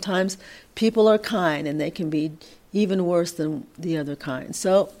 No, sometimes people are kind and they can be even worse than the other kind.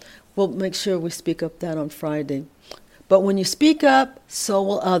 So we'll make sure we speak up that on Friday. But when you speak up, so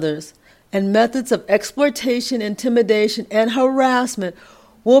will others. And methods of exploitation, intimidation, and harassment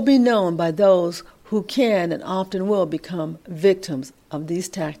will be known by those who can and often will become victims of these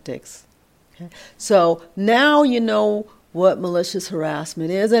tactics. Okay? So now you know what malicious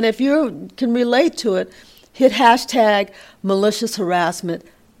harassment is. And if you can relate to it, hit hashtag malicious harassment.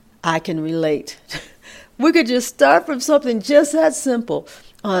 I can relate. We could just start from something just that simple.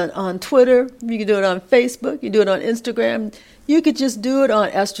 On Twitter, you can do it on Facebook, you do it on Instagram. You could just do it on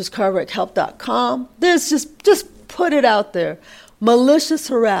estrascarwreckhelp.com. There's just put it out there. Malicious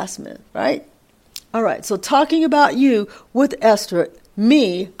harassment, right? All right, so talking about you with Estra,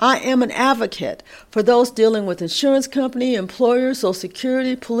 I am an advocate for those dealing with insurance company, employers, Social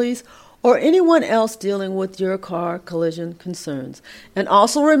Security, police, or anyone else dealing with your car collision concerns. And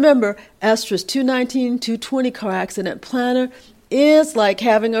also remember, Estra's 219-220 car accident planner is like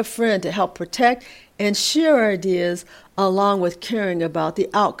having a friend to help protect and share ideas along with caring about the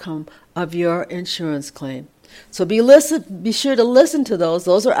outcome of your insurance claim. So be sure to listen to those.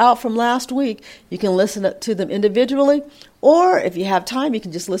 Those are out from last week. You can listen to them individually, or if you have time, you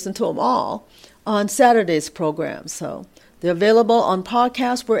can just listen to them all on Saturday's program. So they're available on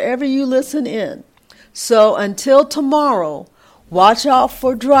podcasts wherever you listen in. So until tomorrow, watch out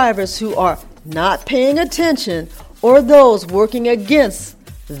for drivers who are not paying attention or those working against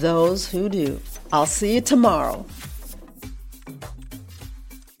those who do. I'll see you tomorrow.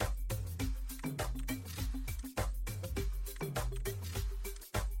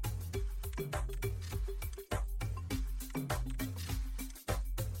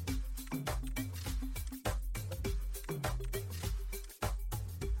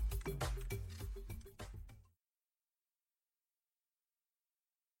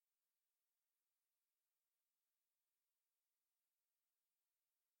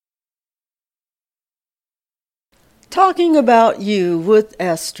 Talking About You with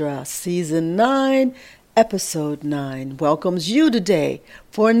ESTRA, Season 9, Episode 9, welcomes you today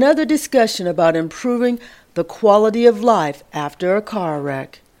for another discussion about improving the quality of life after a car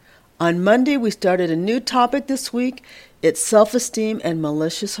wreck. On Monday, we started a new topic this week. It's self-esteem and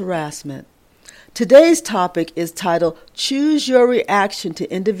malicious harassment. Today's topic is titled Choose Your Reaction to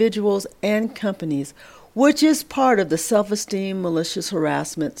Individuals and Companies, which is part of the Self-Esteem Malicious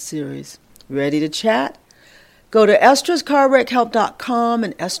Harassment series. Ready to chat? Go to estrascarwreckhelp.com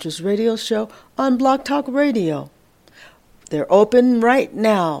and Estra's radio show on Blog Talk Radio. They're open right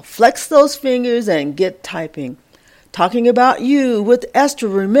now. Flex those fingers and get typing. Talking About You with Estra,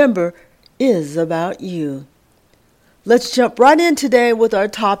 remember, is about you. Let's jump right in today with our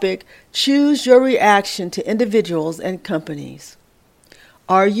topic, Choose Your Reaction to Individuals and Companies.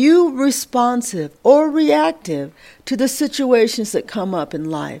 Are you responsive or reactive to the situations that come up in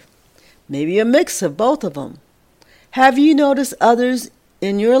life? Maybe a mix of both of them. Have you noticed others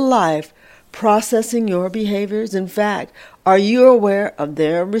in your life processing your behaviors? In fact, are you aware of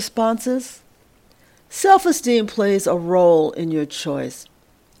their responses? Self-esteem plays a role in your choice.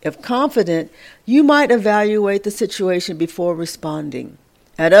 If confident, you might evaluate the situation before responding.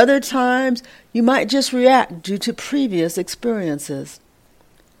 At other times, you might just react due to previous experiences.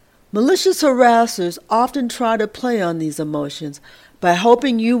 Malicious harassers often try to play on these emotions by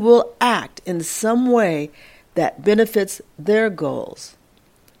hoping you will act in some way that benefits their goals.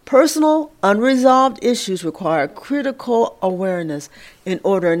 Personal, unresolved issues require critical awareness in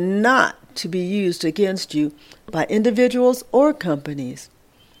order not to be used against you by individuals or companies.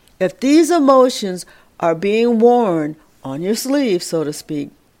 If these emotions are being worn on your sleeve, so to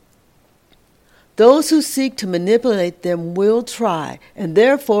speak, those who seek to manipulate them will try, and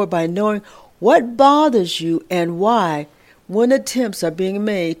therefore by knowing what bothers you and why, when attempts are being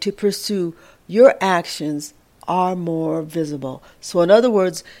made to pursue your actions are more visible. So in other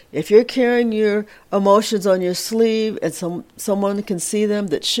words, if you're carrying your emotions on your sleeve and someone can see them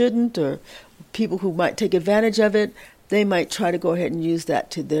that shouldn't, or people who might take advantage of it, they might try to go ahead and use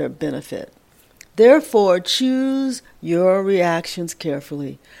that to their benefit. Therefore, choose your reactions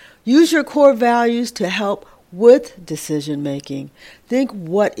carefully. Use your core values to help with decision making. Think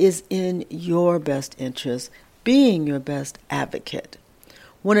what is in your best interest, being your best advocate.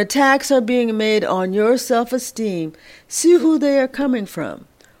 When attacks are being made on your self-esteem, see who they are coming from,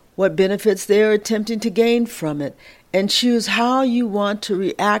 what benefits they are attempting to gain from it, and choose how you want to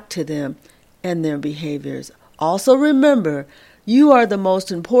react to them and their behaviors. Also remember, you are the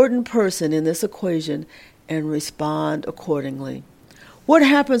most important person in this equation and respond accordingly. What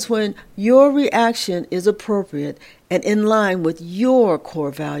happens when your reaction is appropriate and in line with your core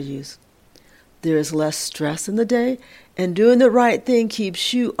values? There is less stress in the day, and doing the right thing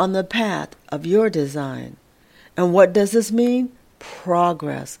keeps you on the path of your design. And what does this mean?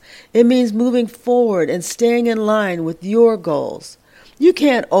 Progress. It means moving forward and staying in line with your goals. You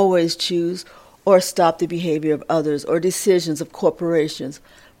can't always choose or stop the behavior of others or decisions of corporations,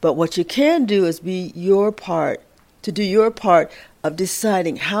 but what you can do is do your part of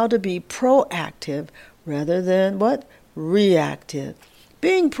deciding how to be proactive rather than what? Reactive.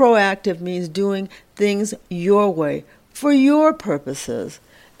 Being proactive means doing things your way, for your purposes.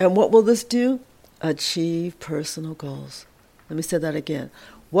 And what will this do? Achieve personal goals. Let me say that again.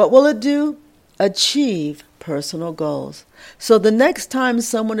 What will it do? Achieve personal goals. So the next time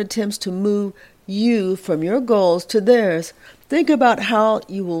someone attempts to move you from your goals to theirs, think about how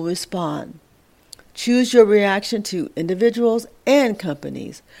you will respond. Choose your reaction to individuals and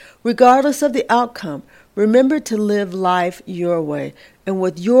companies. Regardless of the outcome, remember to live life your way and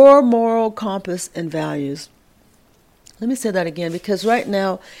with your moral compass and values. Let me say that again, because right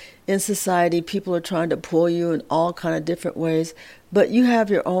now in society, people are trying to pull you in all kind of different ways, but you have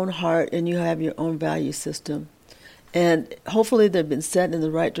your own heart and you have your own value system. And hopefully they've been set in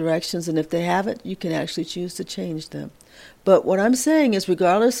the right directions, and if they haven't, you can actually choose to change them. But what I'm saying is,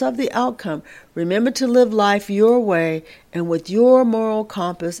 regardless of the outcome, remember to live life your way and with your moral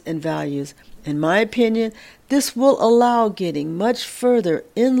compass and values. In my opinion, this will allow getting much further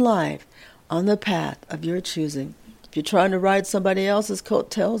in life on the path of your choosing. If you're trying to ride somebody else's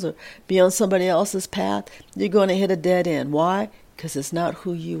coattails or be on somebody else's path, you're going to hit a dead end. Why? Because it's not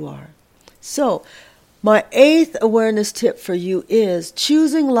who you are. So, my 8th awareness tip for you is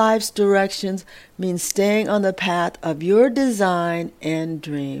choosing life's directions means staying on the path of your design and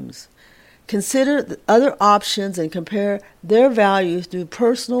dreams. Consider the other options and compare their values through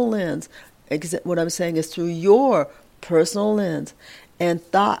personal lens. What I'm saying is through your personal lens and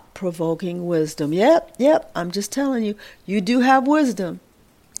thought-provoking wisdom. Yep, I'm just telling you, you do have wisdom.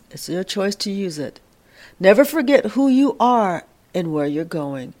 It's your choice to use it. Never forget who you are and where you're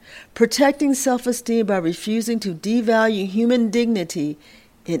going. Protecting self-esteem by refusing to devalue human dignity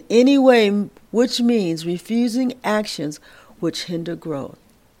in any way, which means refusing actions which hinder growth.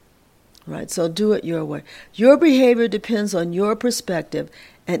 Right? So do it your way. Your behavior depends on your perspective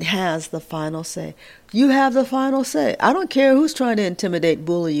and has the final say. You have the final say. I don't care who's trying to intimidate,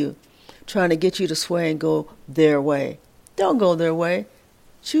 bully you, trying to get you to sway and go their way. Don't go their way.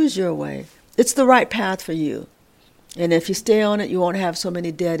 Choose your way. It's the right path for you. And if you stay on it, you won't have so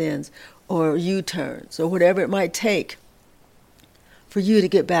many dead ends or U-turns or whatever it might take for you to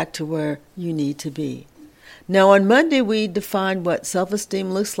get back to where you need to be. Now, on Monday, we defined what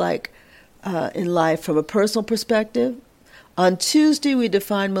self-esteem looks like in life from a personal perspective. On Tuesday, we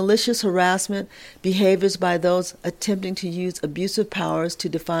defined malicious harassment behaviors by those attempting to use abusive powers to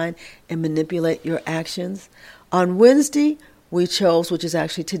define and manipulate your actions. On Wednesday, we chose, which is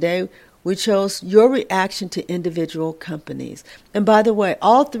actually today, we chose your reaction to individual companies. And by the way,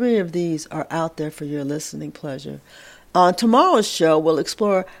 all 3 of these are out there for your listening pleasure. On tomorrow's show, we'll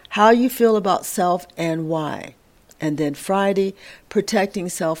explore how you feel about self and why. And then Friday, protecting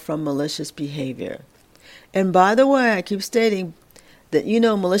self from malicious behavior. And by the way, I keep stating that,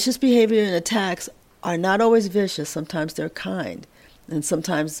 malicious behavior and attacks are not always vicious. Sometimes they're kind. And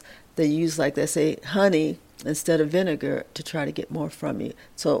sometimes they use, like they say, honey instead of vinegar to try to get more from you.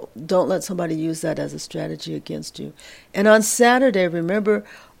 So don't let somebody use that as a strategy against you. And on Saturday, remember,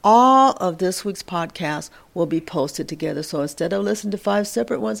 all of this week's podcast will be posted together. So instead of listening to 5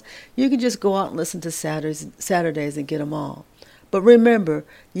 separate ones, you can just go out and listen to Saturdays and get them all. But remember,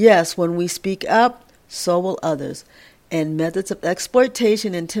 yes, when we speak up, so will others. And methods of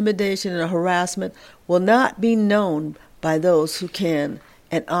exploitation, intimidation, and harassment will not be known by those who can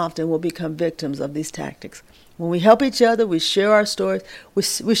and often will become victims of these tactics. When we help each other, we share our stories,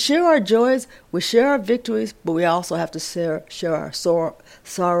 we share our joys, we share our victories, but we also have to share our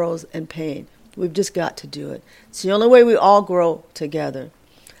sorrows and pain. We've just got to do it. It's the only way we all grow together.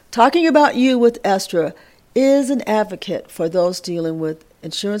 Talking About You with ESTRA is an advocate for those dealing with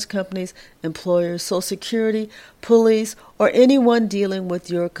insurance companies, employers, Social Security, police, or anyone dealing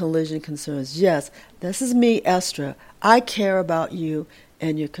with your collision concerns. Yes, this is me, ESTRA. I care about you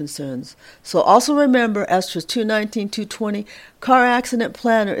and your concerns. So also remember, ESTRA's 219-220 car accident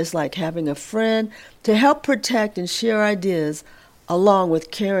planner is like having a friend to help protect and share ideas along with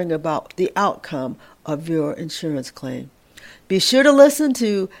caring about the outcome of your insurance claim. Be sure to listen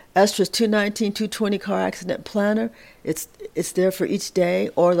to ESTRA's 219-220 car accident planner. It's there for each day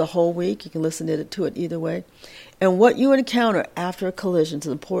or the whole week. You can listen to it either way. And what you encounter after a collision is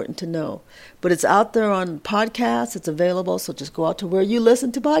important to know. But it's out there on podcasts. It's available. So just go out to where you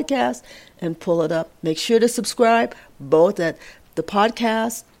listen to podcasts and pull it up. Make sure to subscribe both at the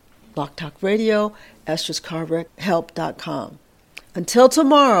podcast, Block Talk Radio, estrascarwreckhelp.com. Until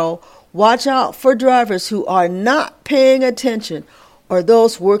tomorrow, watch out for drivers who are not paying attention or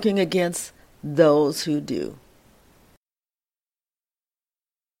those working against those who do.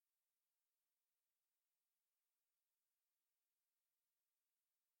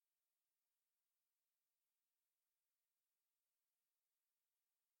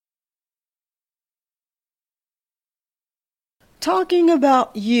 Talking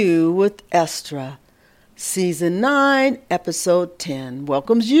About You with ESTRA, Season 9, Episode 10,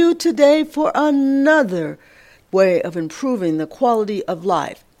 welcomes you today for another way of improving the quality of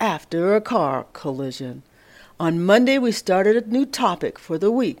life after a car collision. On Monday, we started a new topic for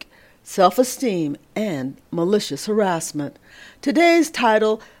the week, self-esteem and malicious harassment. Today's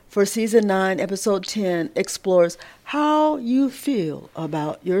title for Season 9, Episode 10 explores how you feel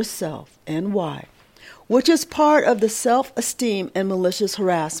about yourself and why, which is part of the Self-Esteem and Malicious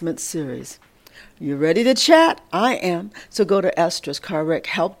Harassment series. You ready to chat? I am. So go to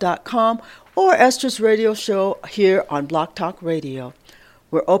estrascarwreckhelp.com or ESTRA's radio show here on Block Talk Radio.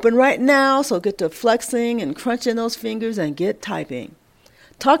 We're open right now, so get to flexing and crunching those fingers and get typing.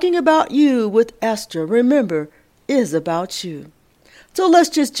 Talking about you with ESTRA, remember, is about you. So let's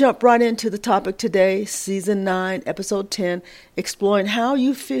just jump right into the topic today, Season 9, Episode 10, exploring how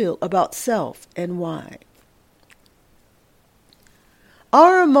you feel about self and why.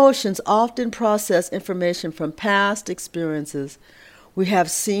 Our emotions often process information from past experiences we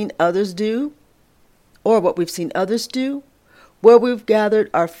have seen others do, or what we've seen others do, where we've gathered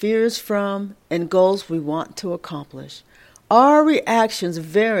our fears from, and goals we want to accomplish. Our reactions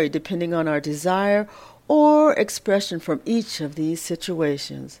vary depending on our desire or expression from each of these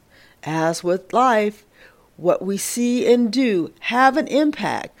situations. As with life, what we see and do have an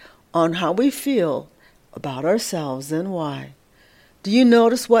impact on how we feel about ourselves and why. Do you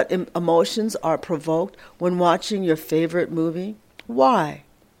notice what emotions are provoked when watching your favorite movie? Why?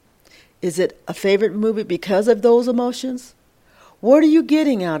 Is it a favorite movie because of those emotions? What are you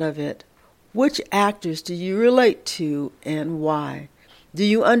getting out of it? Which actors do you relate to and why? Do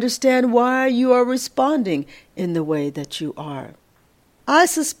you understand why you are responding in the way that you are? I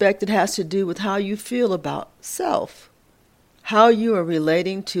suspect it has to do with how you feel about self, how you are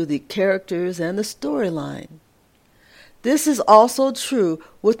relating to the characters and the storyline. This is also true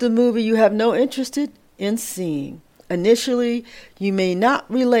with the movie you have no interest in seeing. Initially, you may not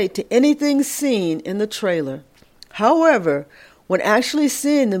relate to anything seen in the trailer. However, when actually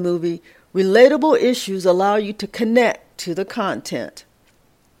seeing the movie, relatable issues allow you to connect to the content.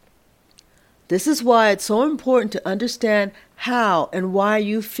 This is why it's so important to understand how and why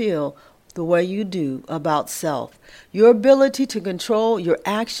you feel the way you do about self. Your ability to control your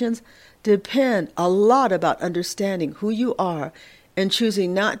actions depend a lot about understanding who you are and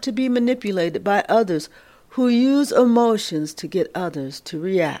choosing not to be manipulated by others who use emotions to get others to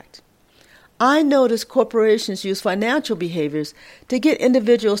react. I notice corporations use financial behaviors to get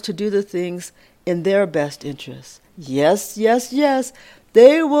individuals to do the things in their best interests. Yes, yes, yes,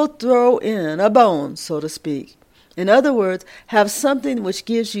 they will throw in a bone, so to speak. In other words, have something which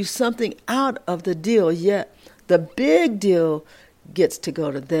gives you something out of the deal, yet the big deal gets to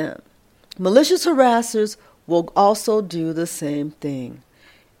go to them. Malicious harassers will also do the same thing.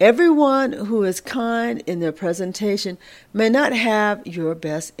 Everyone who is kind in their presentation may not have your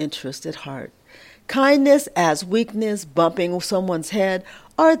best interest at heart. Kindness as weakness, bumping someone's head,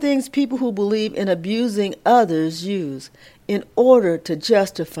 are things people who believe in abusing others use in order to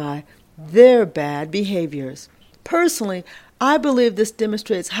justify their bad behaviors. Personally, I believe this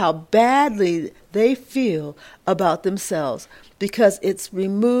demonstrates how badly they feel about themselves because it's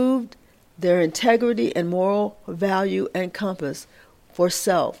removed their integrity and moral value and compass for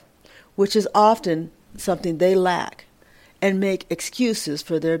self, which is often something they lack, and make excuses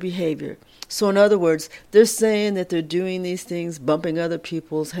for their behavior. So in other words, they're saying that they're doing these things, bumping other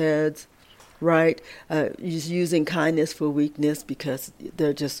people's heads, right? Using kindness for weakness because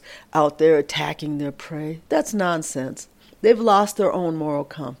they're just out there attacking their prey. That's nonsense. They've lost their own moral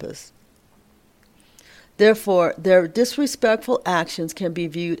compass. Therefore, their disrespectful actions can be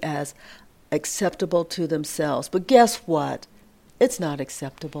viewed as acceptable to themselves. But guess what? It's not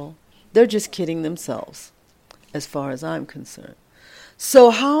acceptable. They're just kidding themselves, as far as I'm concerned. So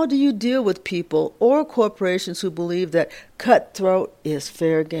how do you deal with people or corporations who believe that cutthroat is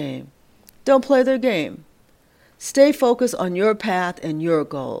fair game? Don't play their game. Stay focused on your path and your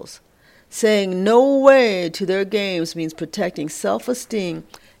goals. Saying no way to their games means protecting self-esteem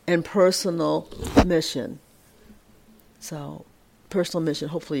and personal mission. So, personal mission.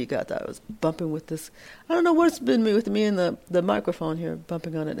 Hopefully you got that. I was bumping with this. I don't know what's been with me and the microphone here,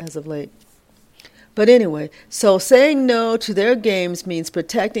 bumping on it as of late. But anyway, so saying no to their games means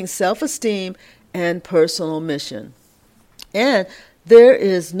protecting self-esteem and personal mission. And there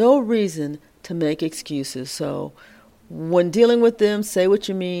is no reason to make excuses. So when dealing with them, say what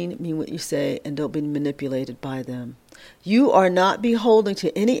you mean what you say, and don't be manipulated by them. You are not beholden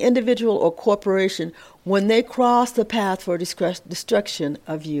to any individual or corporation when they cross the path for destruction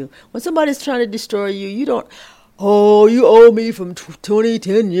of you. When somebody's trying to destroy you, you don't, you owe me from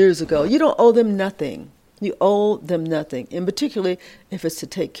 10 years ago. You don't owe them nothing. You owe them nothing, and particularly if it's to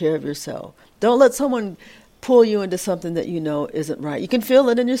take care of yourself. Don't let someone pull you into something that you know isn't right. You can feel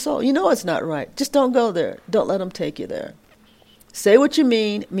it in your soul. You know it's not right. Just don't go there. Don't let them take you there. Say what you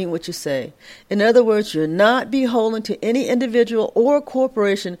mean what you say. In other words, you're not beholden to any individual or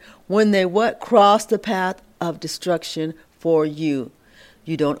corporation when they cross the path of destruction for you.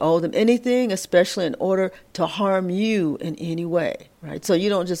 You don't owe them anything, especially in order to harm you in any way, right? So you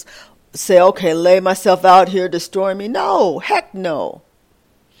don't just say, okay, lay myself out here, destroy me. No, heck no.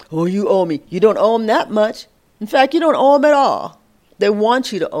 Oh, you owe me. You don't owe them that much. In fact, you don't owe them at all. They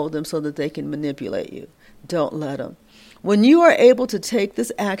want you to owe them so that they can manipulate you. Don't let them. When you are able to take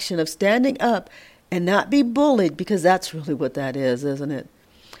this action of standing up and not be bullied, because that's really what that is, isn't it?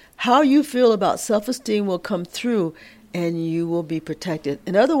 How you feel about self-esteem will come through and you will be protected.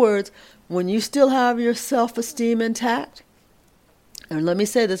 In other words, when you still have your self-esteem intact, and let me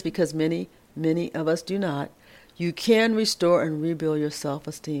say this because many of us do not, you can restore and rebuild your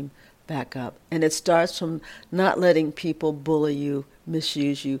self-esteem back up. And it starts from not letting people bully you,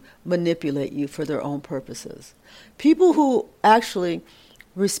 misuse you, manipulate you for their own purposes. People who actually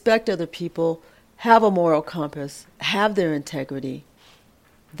respect other people, have a moral compass, have their integrity,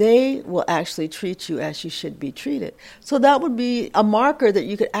 they will actually treat you as you should be treated. So that would be a marker that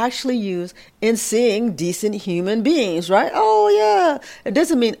you could actually use in seeing decent human beings, right? Oh, yeah. It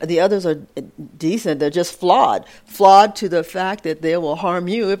doesn't mean the others are decent. They're just flawed. Flawed to the fact that they will harm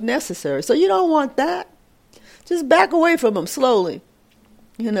you if necessary. So you don't want that. Just back away from them slowly,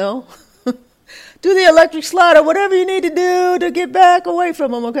 you know. Do the electric slide or whatever you need to do to get back away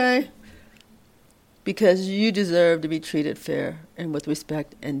from them, okay? Because you deserve to be treated fair and with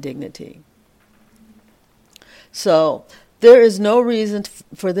respect and dignity. So there is no reason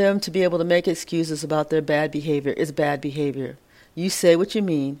for them to be able to make excuses about their bad behavior. It's bad behavior. You say what you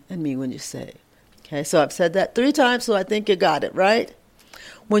mean and mean what you say. Okay, so I've said that 3 times, so I think you got it, right?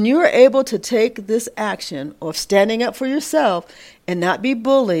 When you are able to take this action of standing up for yourself and not be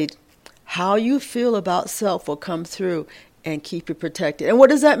bullied, how you feel about self will come through and keep you protected. And what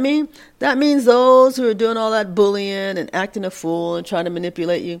does that mean? That means those who are doing all that bullying and acting a fool and trying to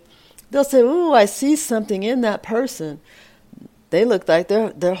manipulate you, they'll say, ooh, I see something in that person. They look like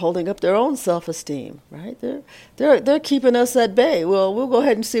they're holding up their own self-esteem, right? They're keeping us at bay. Well, we'll go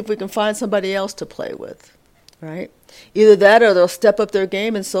ahead and see if we can find somebody else to play with, right? Either that or they'll step up their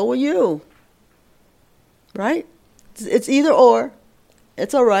game and so will you, right? It's either or.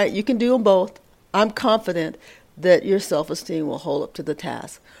 It's all right. You can do them both. I'm confident that your self-esteem will hold up to the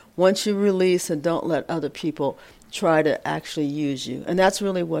task once you release and don't let other people try to actually use you. And that's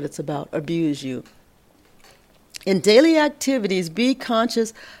really what it's about, abuse you. In daily activities, be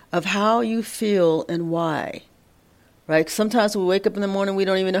conscious of how you feel and why. Right? Sometimes we wake up in the morning, we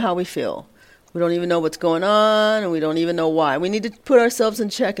don't even know how we feel. We don't even know what's going on, and we don't even know why. We need to put ourselves in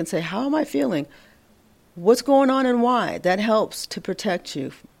check and say, how am I feeling? What's going on and why? That helps to protect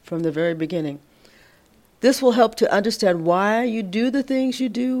you from the very beginning. This will help to understand why you do the things you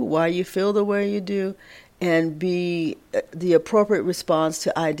do, why you feel the way you do, and be the appropriate response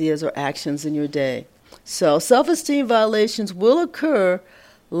to ideas or actions in your day. So self-esteem violations will occur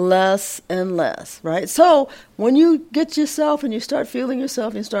less and less, right? So when you get yourself and you start feeling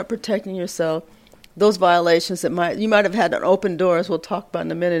yourself and you start protecting yourself, those violations that you might have had an open door, as we'll talk about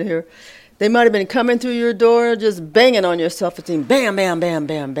in a minute here, they might have been coming through your door, just banging on your self-esteem. Bam, bam, bam,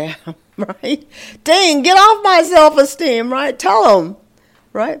 bam, bam, right? Dang, get off my self-esteem, right? Tell them,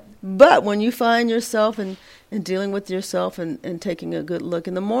 right? But when you find yourself and dealing with yourself and taking a good look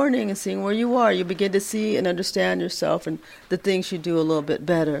in the morning and seeing where you are, you begin to see and understand yourself and the things you do a little bit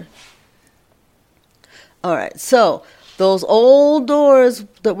better. All right, so those old doors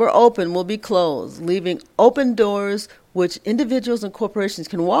that were open will be closed, leaving open doors which individuals and corporations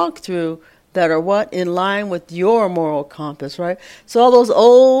can walk through that are what? In line with your moral compass, right? So all those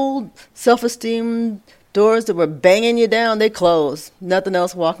old self-esteem doors that were banging you down, they close. Nothing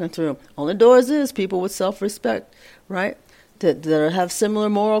else walking through. Only doors is people with self-respect, right? That have similar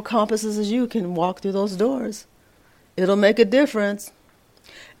moral compasses as you can walk through those doors. It'll make a difference.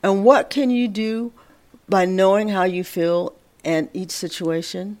 And what can you do by knowing how you feel in each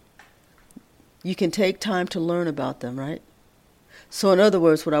situation? You can take time to learn about them, right? So in other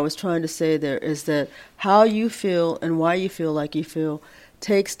words, what I was trying to say there is that how you feel and why you feel like you feel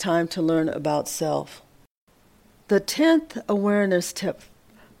takes time to learn about self. The 10th awareness tip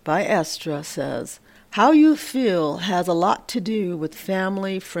by ESTRA says, how you feel has a lot to do with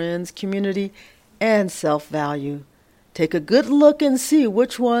family, friends, community, and self-value. Take a good look and see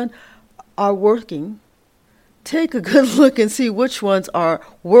which one are working. Take a good look and see which ones are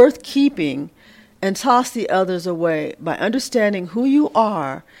worth keeping, and toss the others away by understanding who you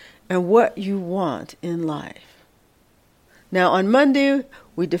are and what you want in life. Now, on Monday,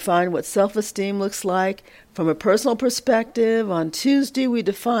 we define what self-esteem looks like from a personal perspective. On Tuesday, we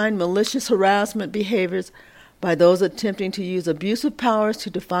define malicious harassment behaviors by those attempting to use abusive powers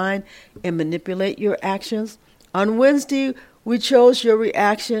to define and manipulate your actions. On Wednesday, we chose your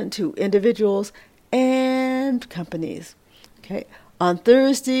reaction to individuals and companies. Okay. On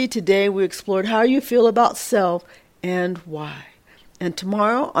Thursday, today, we explored how you feel about self and why. And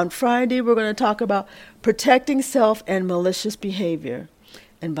tomorrow, on Friday, we're going to talk about protecting self and malicious behavior.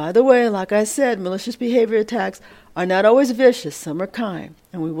 And by the way, like I said, malicious behavior attacks are not always vicious. Some are kind.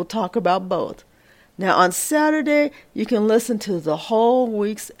 And we will talk about both. Now, on Saturday, you can listen to the whole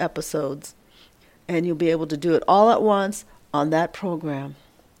week's episodes. And you'll be able to do it all at once on that program.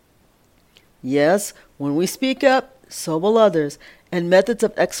 Yes, when we speak up, so will others. And methods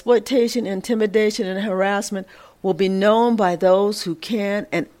of exploitation, intimidation, and harassment will be known by those who can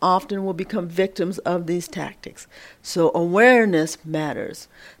and often will become victims of these tactics. So awareness matters.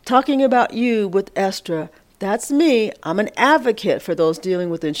 Talking about you with ESTRA, that's me. I'm an advocate for those dealing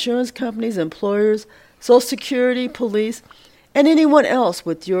with insurance companies, employers, Social Security, police, and anyone else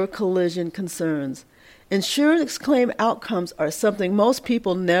with your collision concerns. Insurance claim outcomes are something most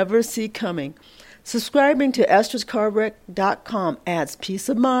people never see coming. Subscribing to ESTRAsCarWreck.com adds peace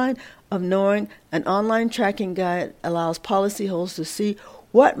of mind of knowing an online tracking guide allows policyholders to see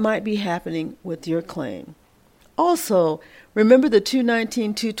what might be happening with your claim. Also, remember the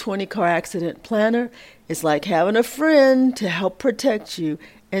 219-220 car accident planner? It's like having a friend to help protect you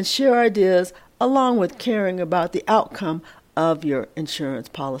and share ideas along with caring about the outcome of your insurance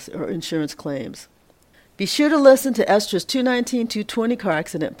policy or insurance claims. Be sure to listen to ESTRA's 219-220 car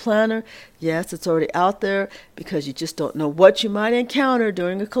accident planner. Yes, it's already out there because you just don't know what you might encounter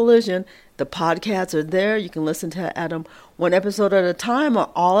during a collision. The podcasts are there. You can listen to them one episode at a time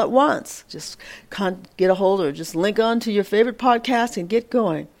or all at once. Just get a hold or just link on to your favorite podcast and get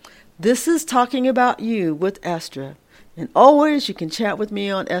going. This is Talking About You with ESTRA. And always you can chat with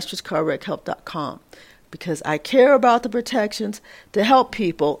me on ESTRAsCarWreckHelp.com because I care about the protections to help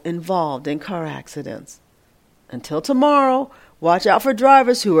people involved in car accidents. Until tomorrow, watch out for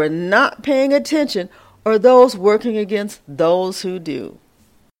drivers who are not paying attention or those working against those who do.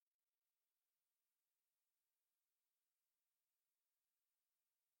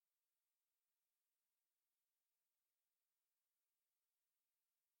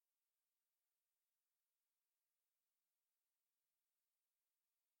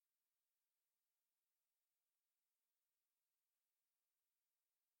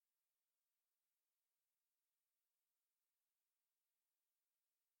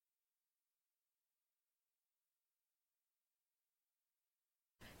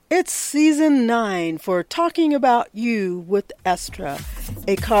 It's season 9 for Talking About You with ESTRA,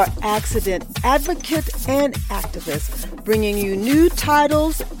 a car accident advocate and activist, bringing you new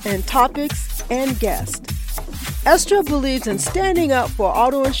titles and topics and guests. ESTRA believes in standing up for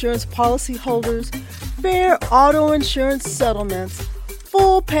auto insurance policyholders, fair auto insurance settlements,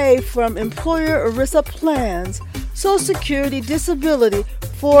 full pay from employer ERISA plans, Social Security disability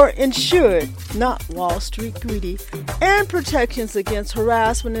for insured, not Wall Street greedy, and protections against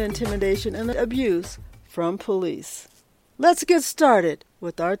harassment and intimidation and abuse from police. Let's get started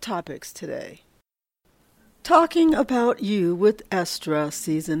with our topics today. Talking About You with ESTRA,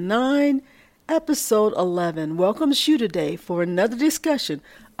 Season 9, Episode 11 welcomes you today for another discussion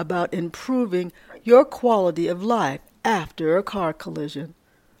about improving your quality of life after a car collision.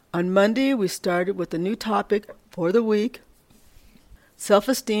 On Monday, we started with a new topic for the week,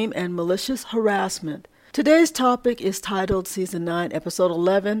 Self-Esteem and Malicious Harassment. Today's topic is titled Season 9, Episode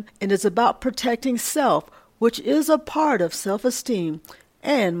 11, and is about protecting self, which is a part of Self-Esteem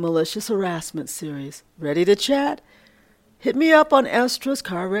and Malicious Harassment series. Ready to chat? Hit me up on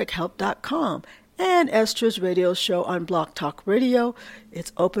ESTRAsCarWreckHelp.com and ESTRA's radio show on Blog Talk Radio.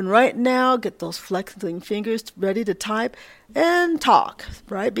 It's open right now. Get those flexing fingers ready to type and talk,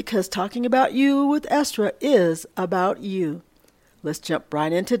 right? Because Talking About You with ESTRA is about you. Let's jump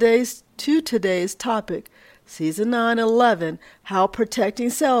right into today's topic, Season 9-11, How Protecting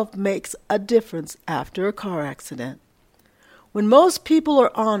Self Makes a Difference After a Car Accident. When most people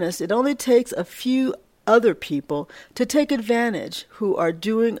are honest, it only takes a few other people to take advantage who are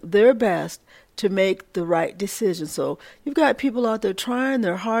doing their best to make the right decision. So you've got people out there trying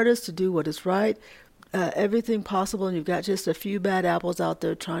their hardest to do what is right, everything possible, and you've got just a few bad apples out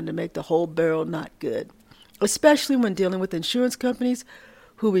there trying to make the whole barrel not good. Especially when dealing with insurance companies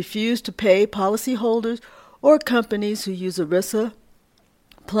who refuse to pay policyholders or companies who use ERISA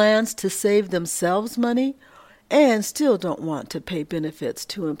plans to save themselves money and still don't want to pay benefits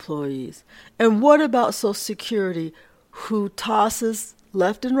to employees. And what about Social Security, who tosses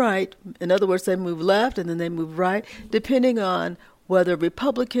left and right? In other words, they move left and then they move right, depending on whether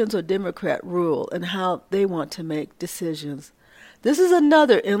Republicans or Democrat rule and how they want to make decisions. This is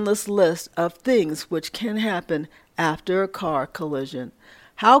another endless list of things which can happen after a car collision.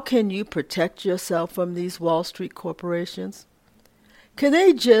 How can you protect yourself from these Wall Street corporations? Can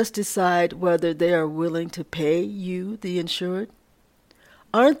they just decide whether they are willing to pay you, the insured?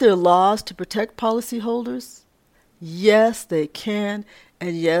 Aren't there laws to protect policyholders? Yes, they can,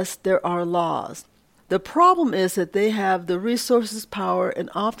 and yes, there are laws. The problem is that they have the resources, power, and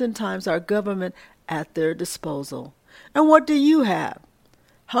oftentimes our government at their disposal. And what do you have?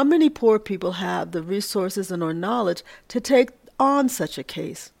 How many poor people have the resources and or knowledge to take on such a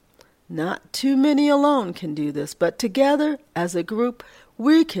case? Not too many alone can do this, but together, as a group,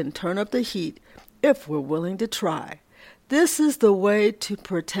 we can turn up the heat if we're willing to try. This is the way to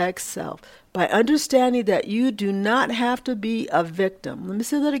protect self, by understanding that you do not have to be a victim. Let me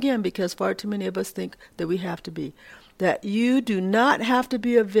say that again, because far too many of us think that we have to be. That you do not have to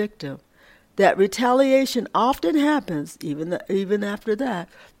be a victim. That retaliation often happens, even after that.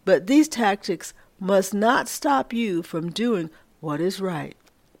 But these tactics must not stop you from doing what is right.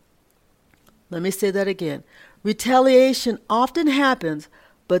 Let me say that again. Retaliation often happens,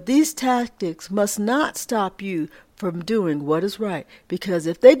 but these tactics must not stop you from doing what is right. Because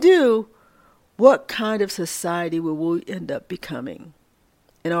if they do, what kind of society will we end up becoming?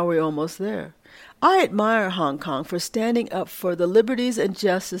 And are we almost there? I admire Hong Kong for standing up for the liberties and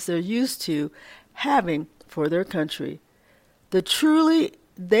justice they're used to having for their country. They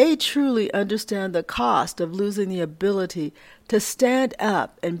truly understand the cost of losing the ability to stand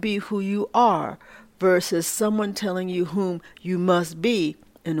up and be who you are versus someone telling you whom you must be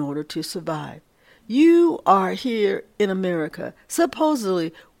in order to survive. You are here in America,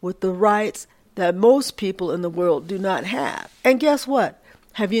 supposedly with the rights that most people in the world do not have. And guess what?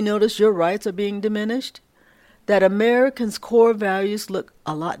 Have you noticed your rights are being diminished? That Americans' core values look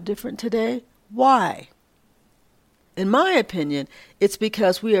a lot different today? Why? In my opinion, it's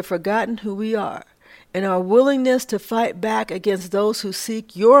because we have forgotten who we are and our willingness to fight back against those who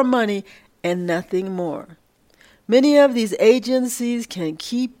seek your money and nothing more. Many of these agencies can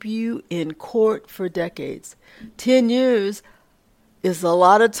keep you in court for decades. 10 years is a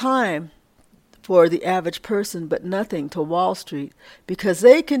lot of time for the average person, but nothing to Wall Street, because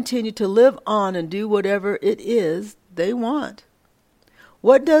they continue to live on and do whatever it is they want.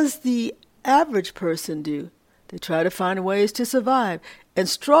 What does the average person do? They try to find ways to survive and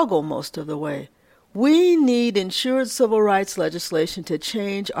struggle most of the way. We need ensured civil rights legislation to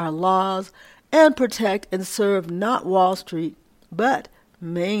change our laws and protect and serve not Wall Street, but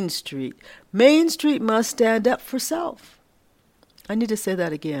Main Street. Main Street must stand up for self. I need to say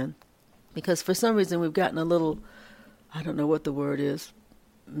that again, because for some reason we've gotten a little, I don't know what the word is,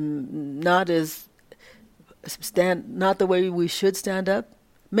 not the way we should stand up.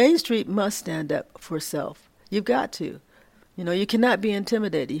 Main Street must stand up for self. You've got to. You cannot be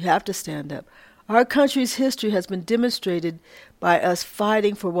intimidated. You have to stand up. Our country's history has been demonstrated by us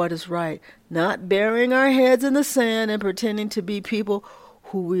fighting for what is right, not burying our heads in the sand and pretending to be people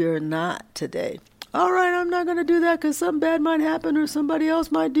who we are not today. All right, I'm not going to do that because something bad might happen or somebody else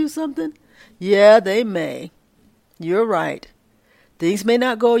might do something. Yeah, they may. You're right. Things may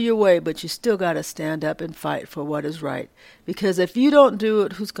not go your way, but you still got to stand up and fight for what is right. Because if you don't do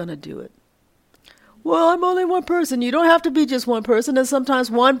it, who's going to do it? Well, I'm only one person. You don't have to be just one person, and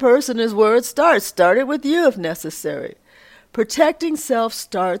sometimes one person is where it starts. Start it with you if necessary. Protecting self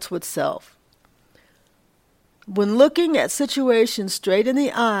starts with self. When looking at situations straight in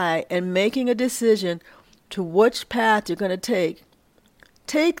the eye and making a decision to which path you're going to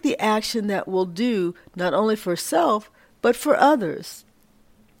take the action that will do not only for self, but for others.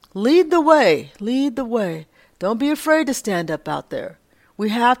 Lead the way. Lead the way. Don't be afraid to stand up out there. We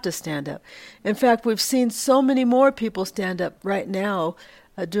have to stand up. In fact, we've seen so many more people stand up right now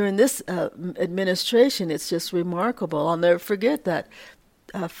during this administration. It's just remarkable. I'll never forget that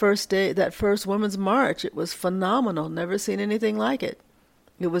first Women's March. It was phenomenal. Never seen anything like it.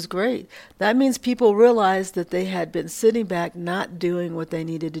 It was great. That means people realized that they had been sitting back, not doing what they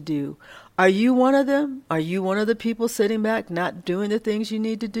needed to do. Are you one of them? Are you one of the people sitting back, not doing the things you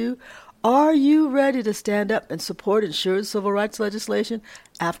need to do? Are you ready to stand up and support ensured civil rights legislation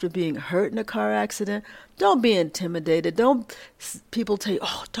after being hurt in a car accident? Don't be intimidated. People tell you,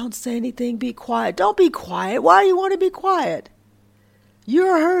 don't say anything, be quiet. Don't be quiet. Why do you want to be quiet?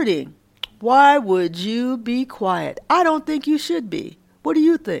 You're hurting. Why would you be quiet? I don't think you should be. What do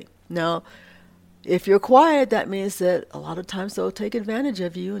you think? Now, if you're quiet, that means that a lot of times they'll take advantage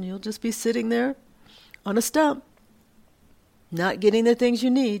of you and you'll just be sitting there on a stump, not getting the things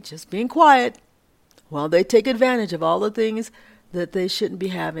you need, just being quiet, while they take advantage of all the things that they shouldn't be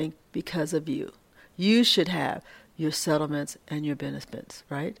having because of you. You should have your settlements and your benefits,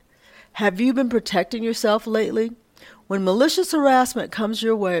 right? Have you been protecting yourself lately? When malicious harassment comes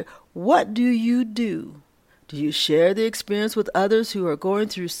your way, what do? Do you share the experience with others who are going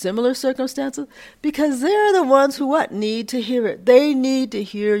through similar circumstances? Because they're the ones who need to hear it. They need to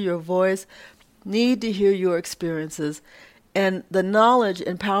hear your voice, need to hear your experiences. And the knowledge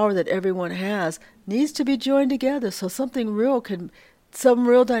and power that everyone has needs to be joined together so some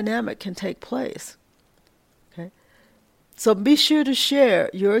real dynamic can take place. Okay? So be sure to share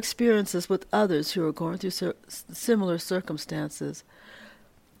your experiences with others who are going through similar circumstances.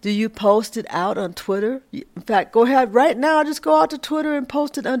 Do you post it out on Twitter? In fact, go ahead right now, just go out to Twitter and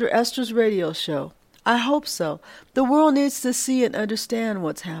post it under Estra's radio show. I hope so. The world needs to see and understand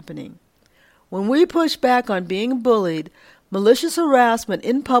what's happening. When we push back on being bullied, malicious harassment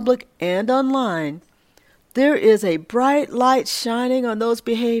in public and online, there is a bright light shining on those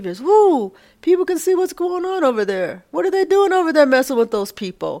behaviors. Woo! People can see what's going on over there. What are they doing over there messing with those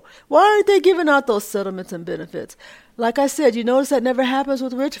people? Why aren't they giving out those settlements and benefits? Like I said, you notice that never happens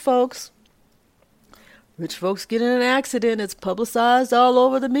with rich folks. Rich folks get in an accident, it's publicized all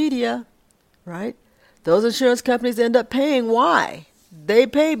over the media, right? Those insurance companies end up paying. Why? They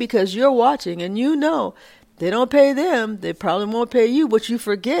pay because you're watching and you know. They don't pay them, they probably won't pay you. What you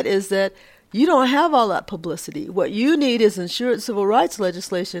forget is that you don't have all that publicity. What you need is insurance civil rights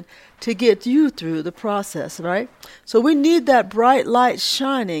legislation to get you through the process, right? So we need that bright light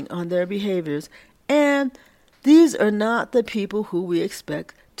shining on their behaviors. And these are not the people who we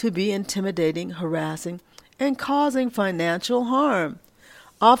expect to be intimidating, harassing, and causing financial harm.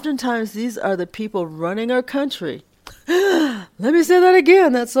 Oftentimes, these are the people running our country. Let me say that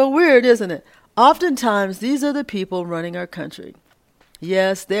again. That's so weird, isn't it? Oftentimes, these are the people running our country.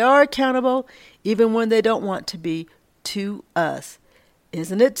 Yes, they are accountable, even when they don't want to be, to us.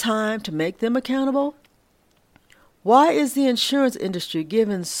 Isn't it time to make them accountable? Why is the insurance industry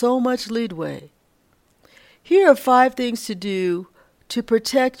given so much leeway? Here are 5 things to do to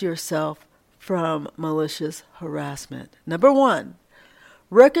protect yourself from malicious harassment. Number 1,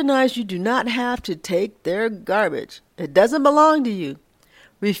 recognize you do not have to take their garbage. It doesn't belong to you.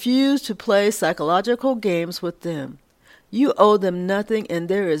 Refuse to play psychological games with them. You owe them nothing and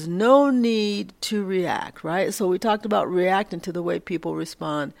there is no need to react, right? So we talked about reacting to the way people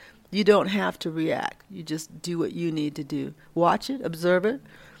respond. You don't have to react. You just do what you need to do. Watch it, observe it.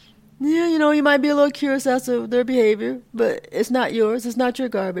 Yeah, you might be a little curious as to their behavior, but it's not yours. It's not your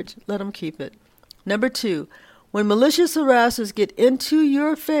garbage. Let them keep it. Number 2, when malicious harassers get into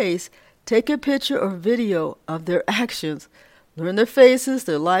your face, take a picture or video of their actions. Learn their faces,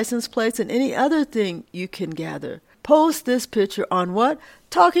 their license plates, and any other thing you can gather. Post this picture on what?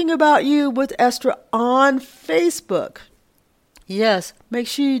 Talking About You with Estra on Facebook. Yes, make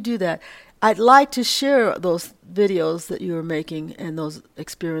sure you do that. I'd like to share those videos that you are making and those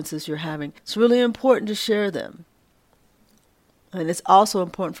experiences you're having. It's really important to share them. And it's also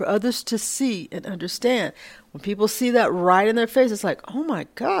important for others to see and understand. When people see that right in their face, it's like, oh my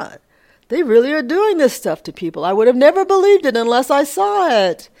God, they really are doing this stuff to people. I would have never believed it unless I saw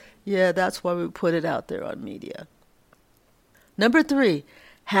it. Yeah, that's why we put it out there on media. Number 3,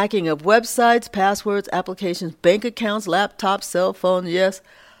 hacking of websites, passwords, applications, bank accounts, laptops, cell phones. Yes,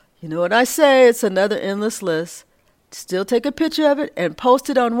 you know what I say, it's another endless list. Still take a picture of it and post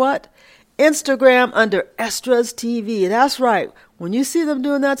it on what? Instagram under Estra's TV. That's right. When you see them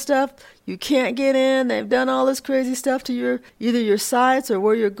doing that stuff, you can't get in. They've done all this crazy stuff to either your sites or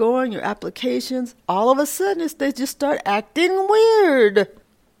where you're going, your applications. All of a sudden, they just start acting weird.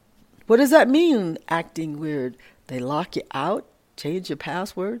 What does that mean, acting weird? They lock you out, change your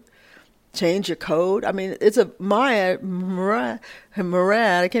password, change your code. I mean, it's a myriad,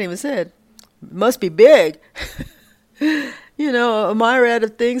 I can't even say it. Must be big. A myriad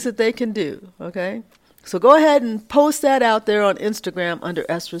of things that they can do, okay? So go ahead and post that out there on Instagram under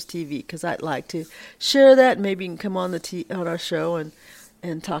Estra's TV because I'd like to share that. Maybe you can come on on our show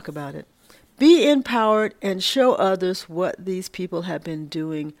and talk about it. Be empowered and show others what these people have been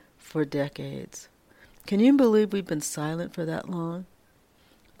doing for decades. Can you believe we've been silent for that long?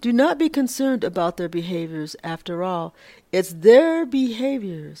 Do not be concerned about their behaviors. After all, it's their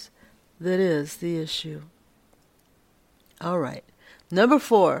behaviors that is the issue. All right. Number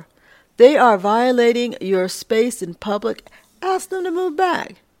 4, they are violating your space in public. Ask them to move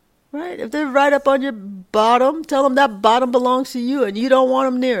back, right? If they're right up on your bottom, tell them that bottom belongs to you and you don't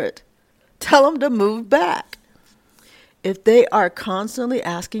want them near it. Tell them to move back. If they are constantly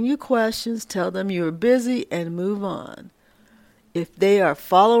asking you questions, tell them you're busy and move on. If they are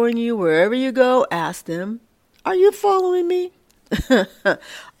following you wherever you go, ask them, are you following me?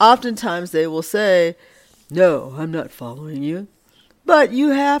 Oftentimes they will say, no, I'm not following you. But you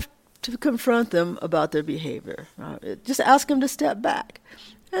have to confront them about their behavior. Just ask them to step back.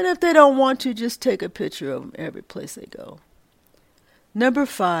 And if they don't want to, just take a picture of them every place they go. Number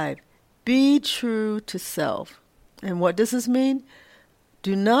 5, be true to self. And what does this mean?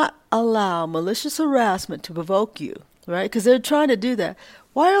 Do not allow malicious harassment to provoke you, right? Because they're trying to do that.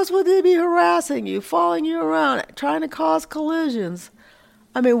 Why else would they be harassing you, following you around, trying to cause collisions?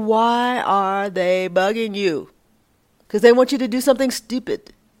 I mean, why are they bugging you? Because they want you to do something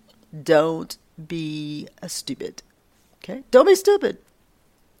stupid. Don't be a stupid. Okay? Don't be stupid.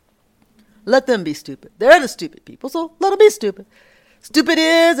 Let them be stupid. They're the stupid people, so let them be stupid. Stupid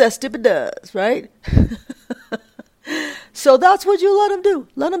is as stupid does, right? So that's what you let them do.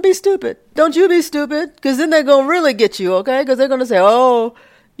 Let them be stupid. Don't you be stupid, because then they're going to really get you, okay? Because they're going to say, oh,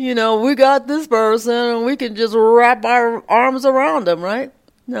 we got this person and we can just wrap our arms around them, right?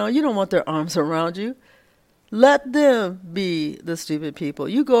 No, you don't want their arms around you. Let them be the stupid people.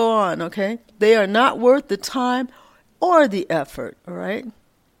 You go on, okay? They are not worth the time or the effort, all right?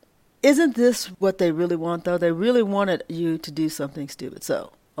 Isn't this what they really want, though? They really wanted you to do something stupid.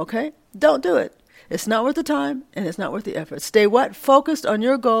 So, okay? Don't do it. It's not worth the time, and it's not worth the effort. Stay what? Focused on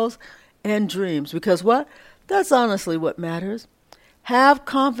your goals and dreams. Because what? That's honestly what matters. Have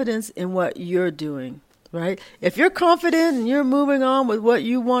confidence in what you're doing, right? If you're confident and you're moving on with what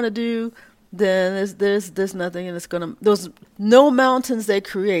you want to do, then there's nothing, and those no mountains they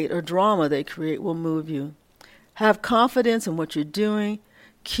create or drama they create will move you. Have confidence in what you're doing.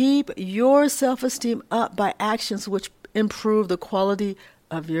 Keep your self-esteem up by actions which improve the quality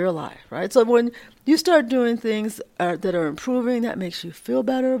of your life, right? So when you start doing things that are improving, that makes you feel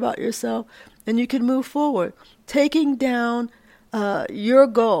better about yourself, and you can move forward. Taking down your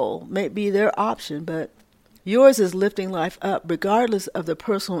goal may be their option, but yours is lifting life up regardless of the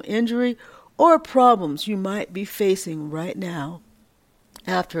personal injury or problems you might be facing right now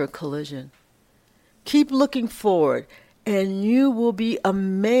after a collision. Keep looking forward, and you will be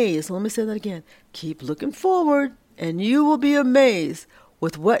amazed. Let me say that again. Keep looking forward, and you will be amazed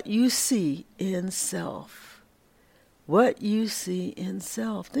with what you see in self. What you see in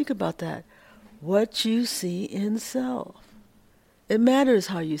self. Think about that. What you see in self. It matters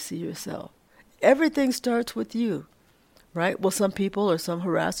how you see yourself. Everything starts with you, right? Will some people or some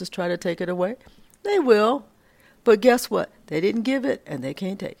harassers try to take it away? They will. But guess what? They didn't give it, and they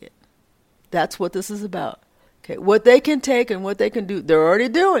can't take it. That's what this is about. Okay, what they can take and what they can do, they're already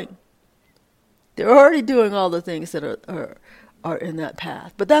doing. They're already doing all the things that are in that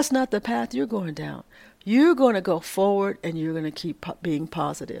path. But that's not the path you're going down. You're going to go forward, and you're going to keep being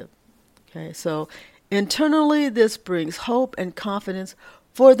positive. Okay, so internally, this brings hope and confidence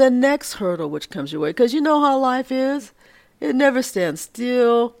for the next hurdle which comes your way. Because you know how life is. It never stands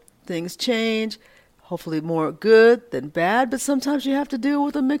still. Things change. Hopefully more good than bad, but sometimes you have to deal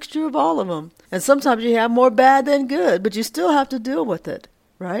with a mixture of all of them. And sometimes you have more bad than good, but you still have to deal with it,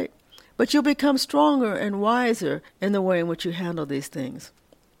 right? But you'll become stronger and wiser in the way in which you handle these things.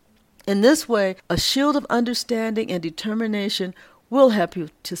 In this way, a shield of understanding and determination will help you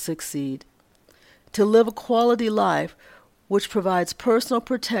to succeed, to live a quality life which provides personal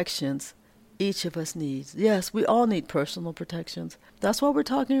protections each of us needs. Yes, we all need personal protections. That's why we're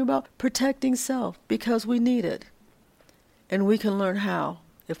talking about protecting self, because we need it. And we can learn how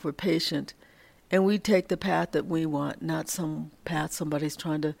if we're patient and we take the path that we want, not some path somebody's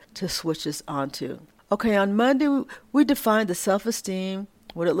trying to switch us onto. Okay, on Monday, we defined the self-esteem,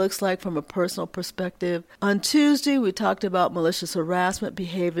 what it looks like from a personal perspective. On Tuesday, we talked about malicious harassment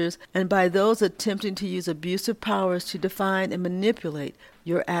behaviors and by those attempting to use abusive powers to define and manipulate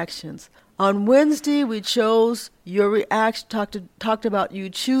your actions. On Wednesday, we chose your reaction, talked about you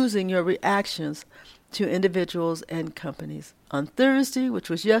choosing your reactions to individuals and companies. On Thursday, which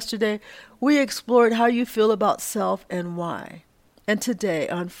was yesterday, we explored how you feel about self and why. And today,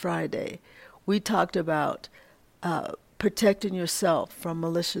 on Friday, we talked about protecting yourself from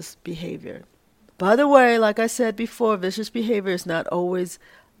malicious behavior. By the way, like I said before, vicious behavior is not always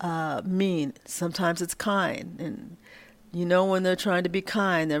mean. Sometimes it's kind. And you know, when they're trying to be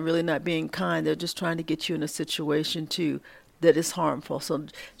kind, they're really not being kind. They're just trying to get you in a situation, too, that is harmful. So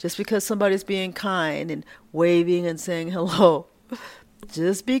just because somebody's being kind and waving and saying hello,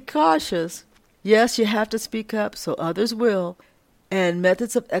 just be cautious. Yes, you have to speak up, so others will. And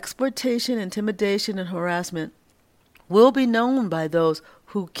methods of exploitation, intimidation, and harassment will be known by those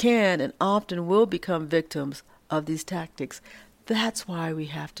who can and often will become victims of these tactics. That's why we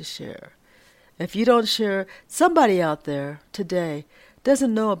have to share. If you don't share, somebody out there today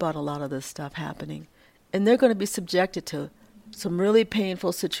doesn't know about a lot of this stuff happening. And they're going to be subjected to some really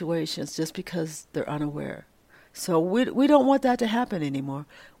painful situations just because they're unaware. So we don't want that to happen anymore.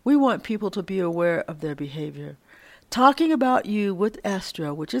 We want people to be aware of their behavior. Talking About You with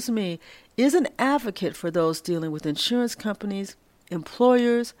ESTRA, which is me, is an advocate for those dealing with insurance companies,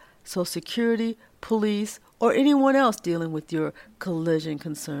 employers, Social Security, police, or anyone else dealing with your collision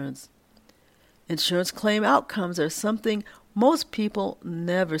concerns. Insurance claim outcomes are something most people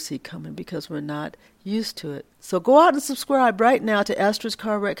never see coming because we're not used to it. So go out and subscribe right now to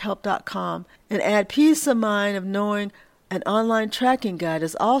estrascarwreckhelp.com and add peace of mind of knowing an online tracking guide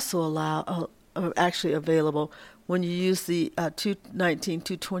is also actually available when you use the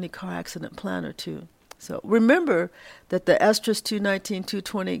 219-220 car accident planner too. So remember that the ESTRA's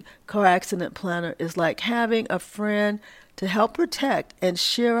 219-220 car accident planner is like having a friend to help protect and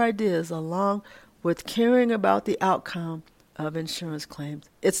share ideas along with caring about the outcome of insurance claims.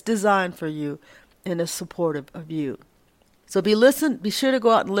 It's designed for you and is supportive of you. So be sure to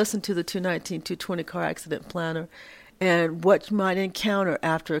go out and listen to the 219-220 car accident planner and what you might encounter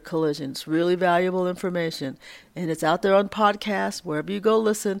after a collision. It's really valuable information, and it's out there on podcasts. Wherever you go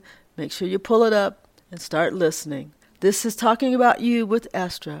listen, make sure you pull it up and start listening. This is Talking About You with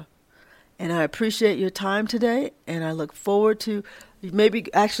ESTRA, and I appreciate your time today, and I look forward to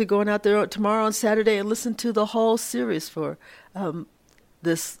maybe actually going out there tomorrow on Saturday and listen to the whole series for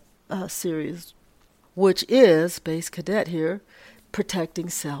this series, which is, Base Cadet here, Protecting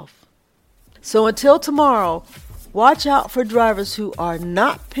Self. So until tomorrow, watch out for drivers who are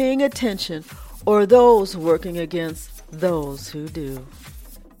not paying attention or those working against those who do.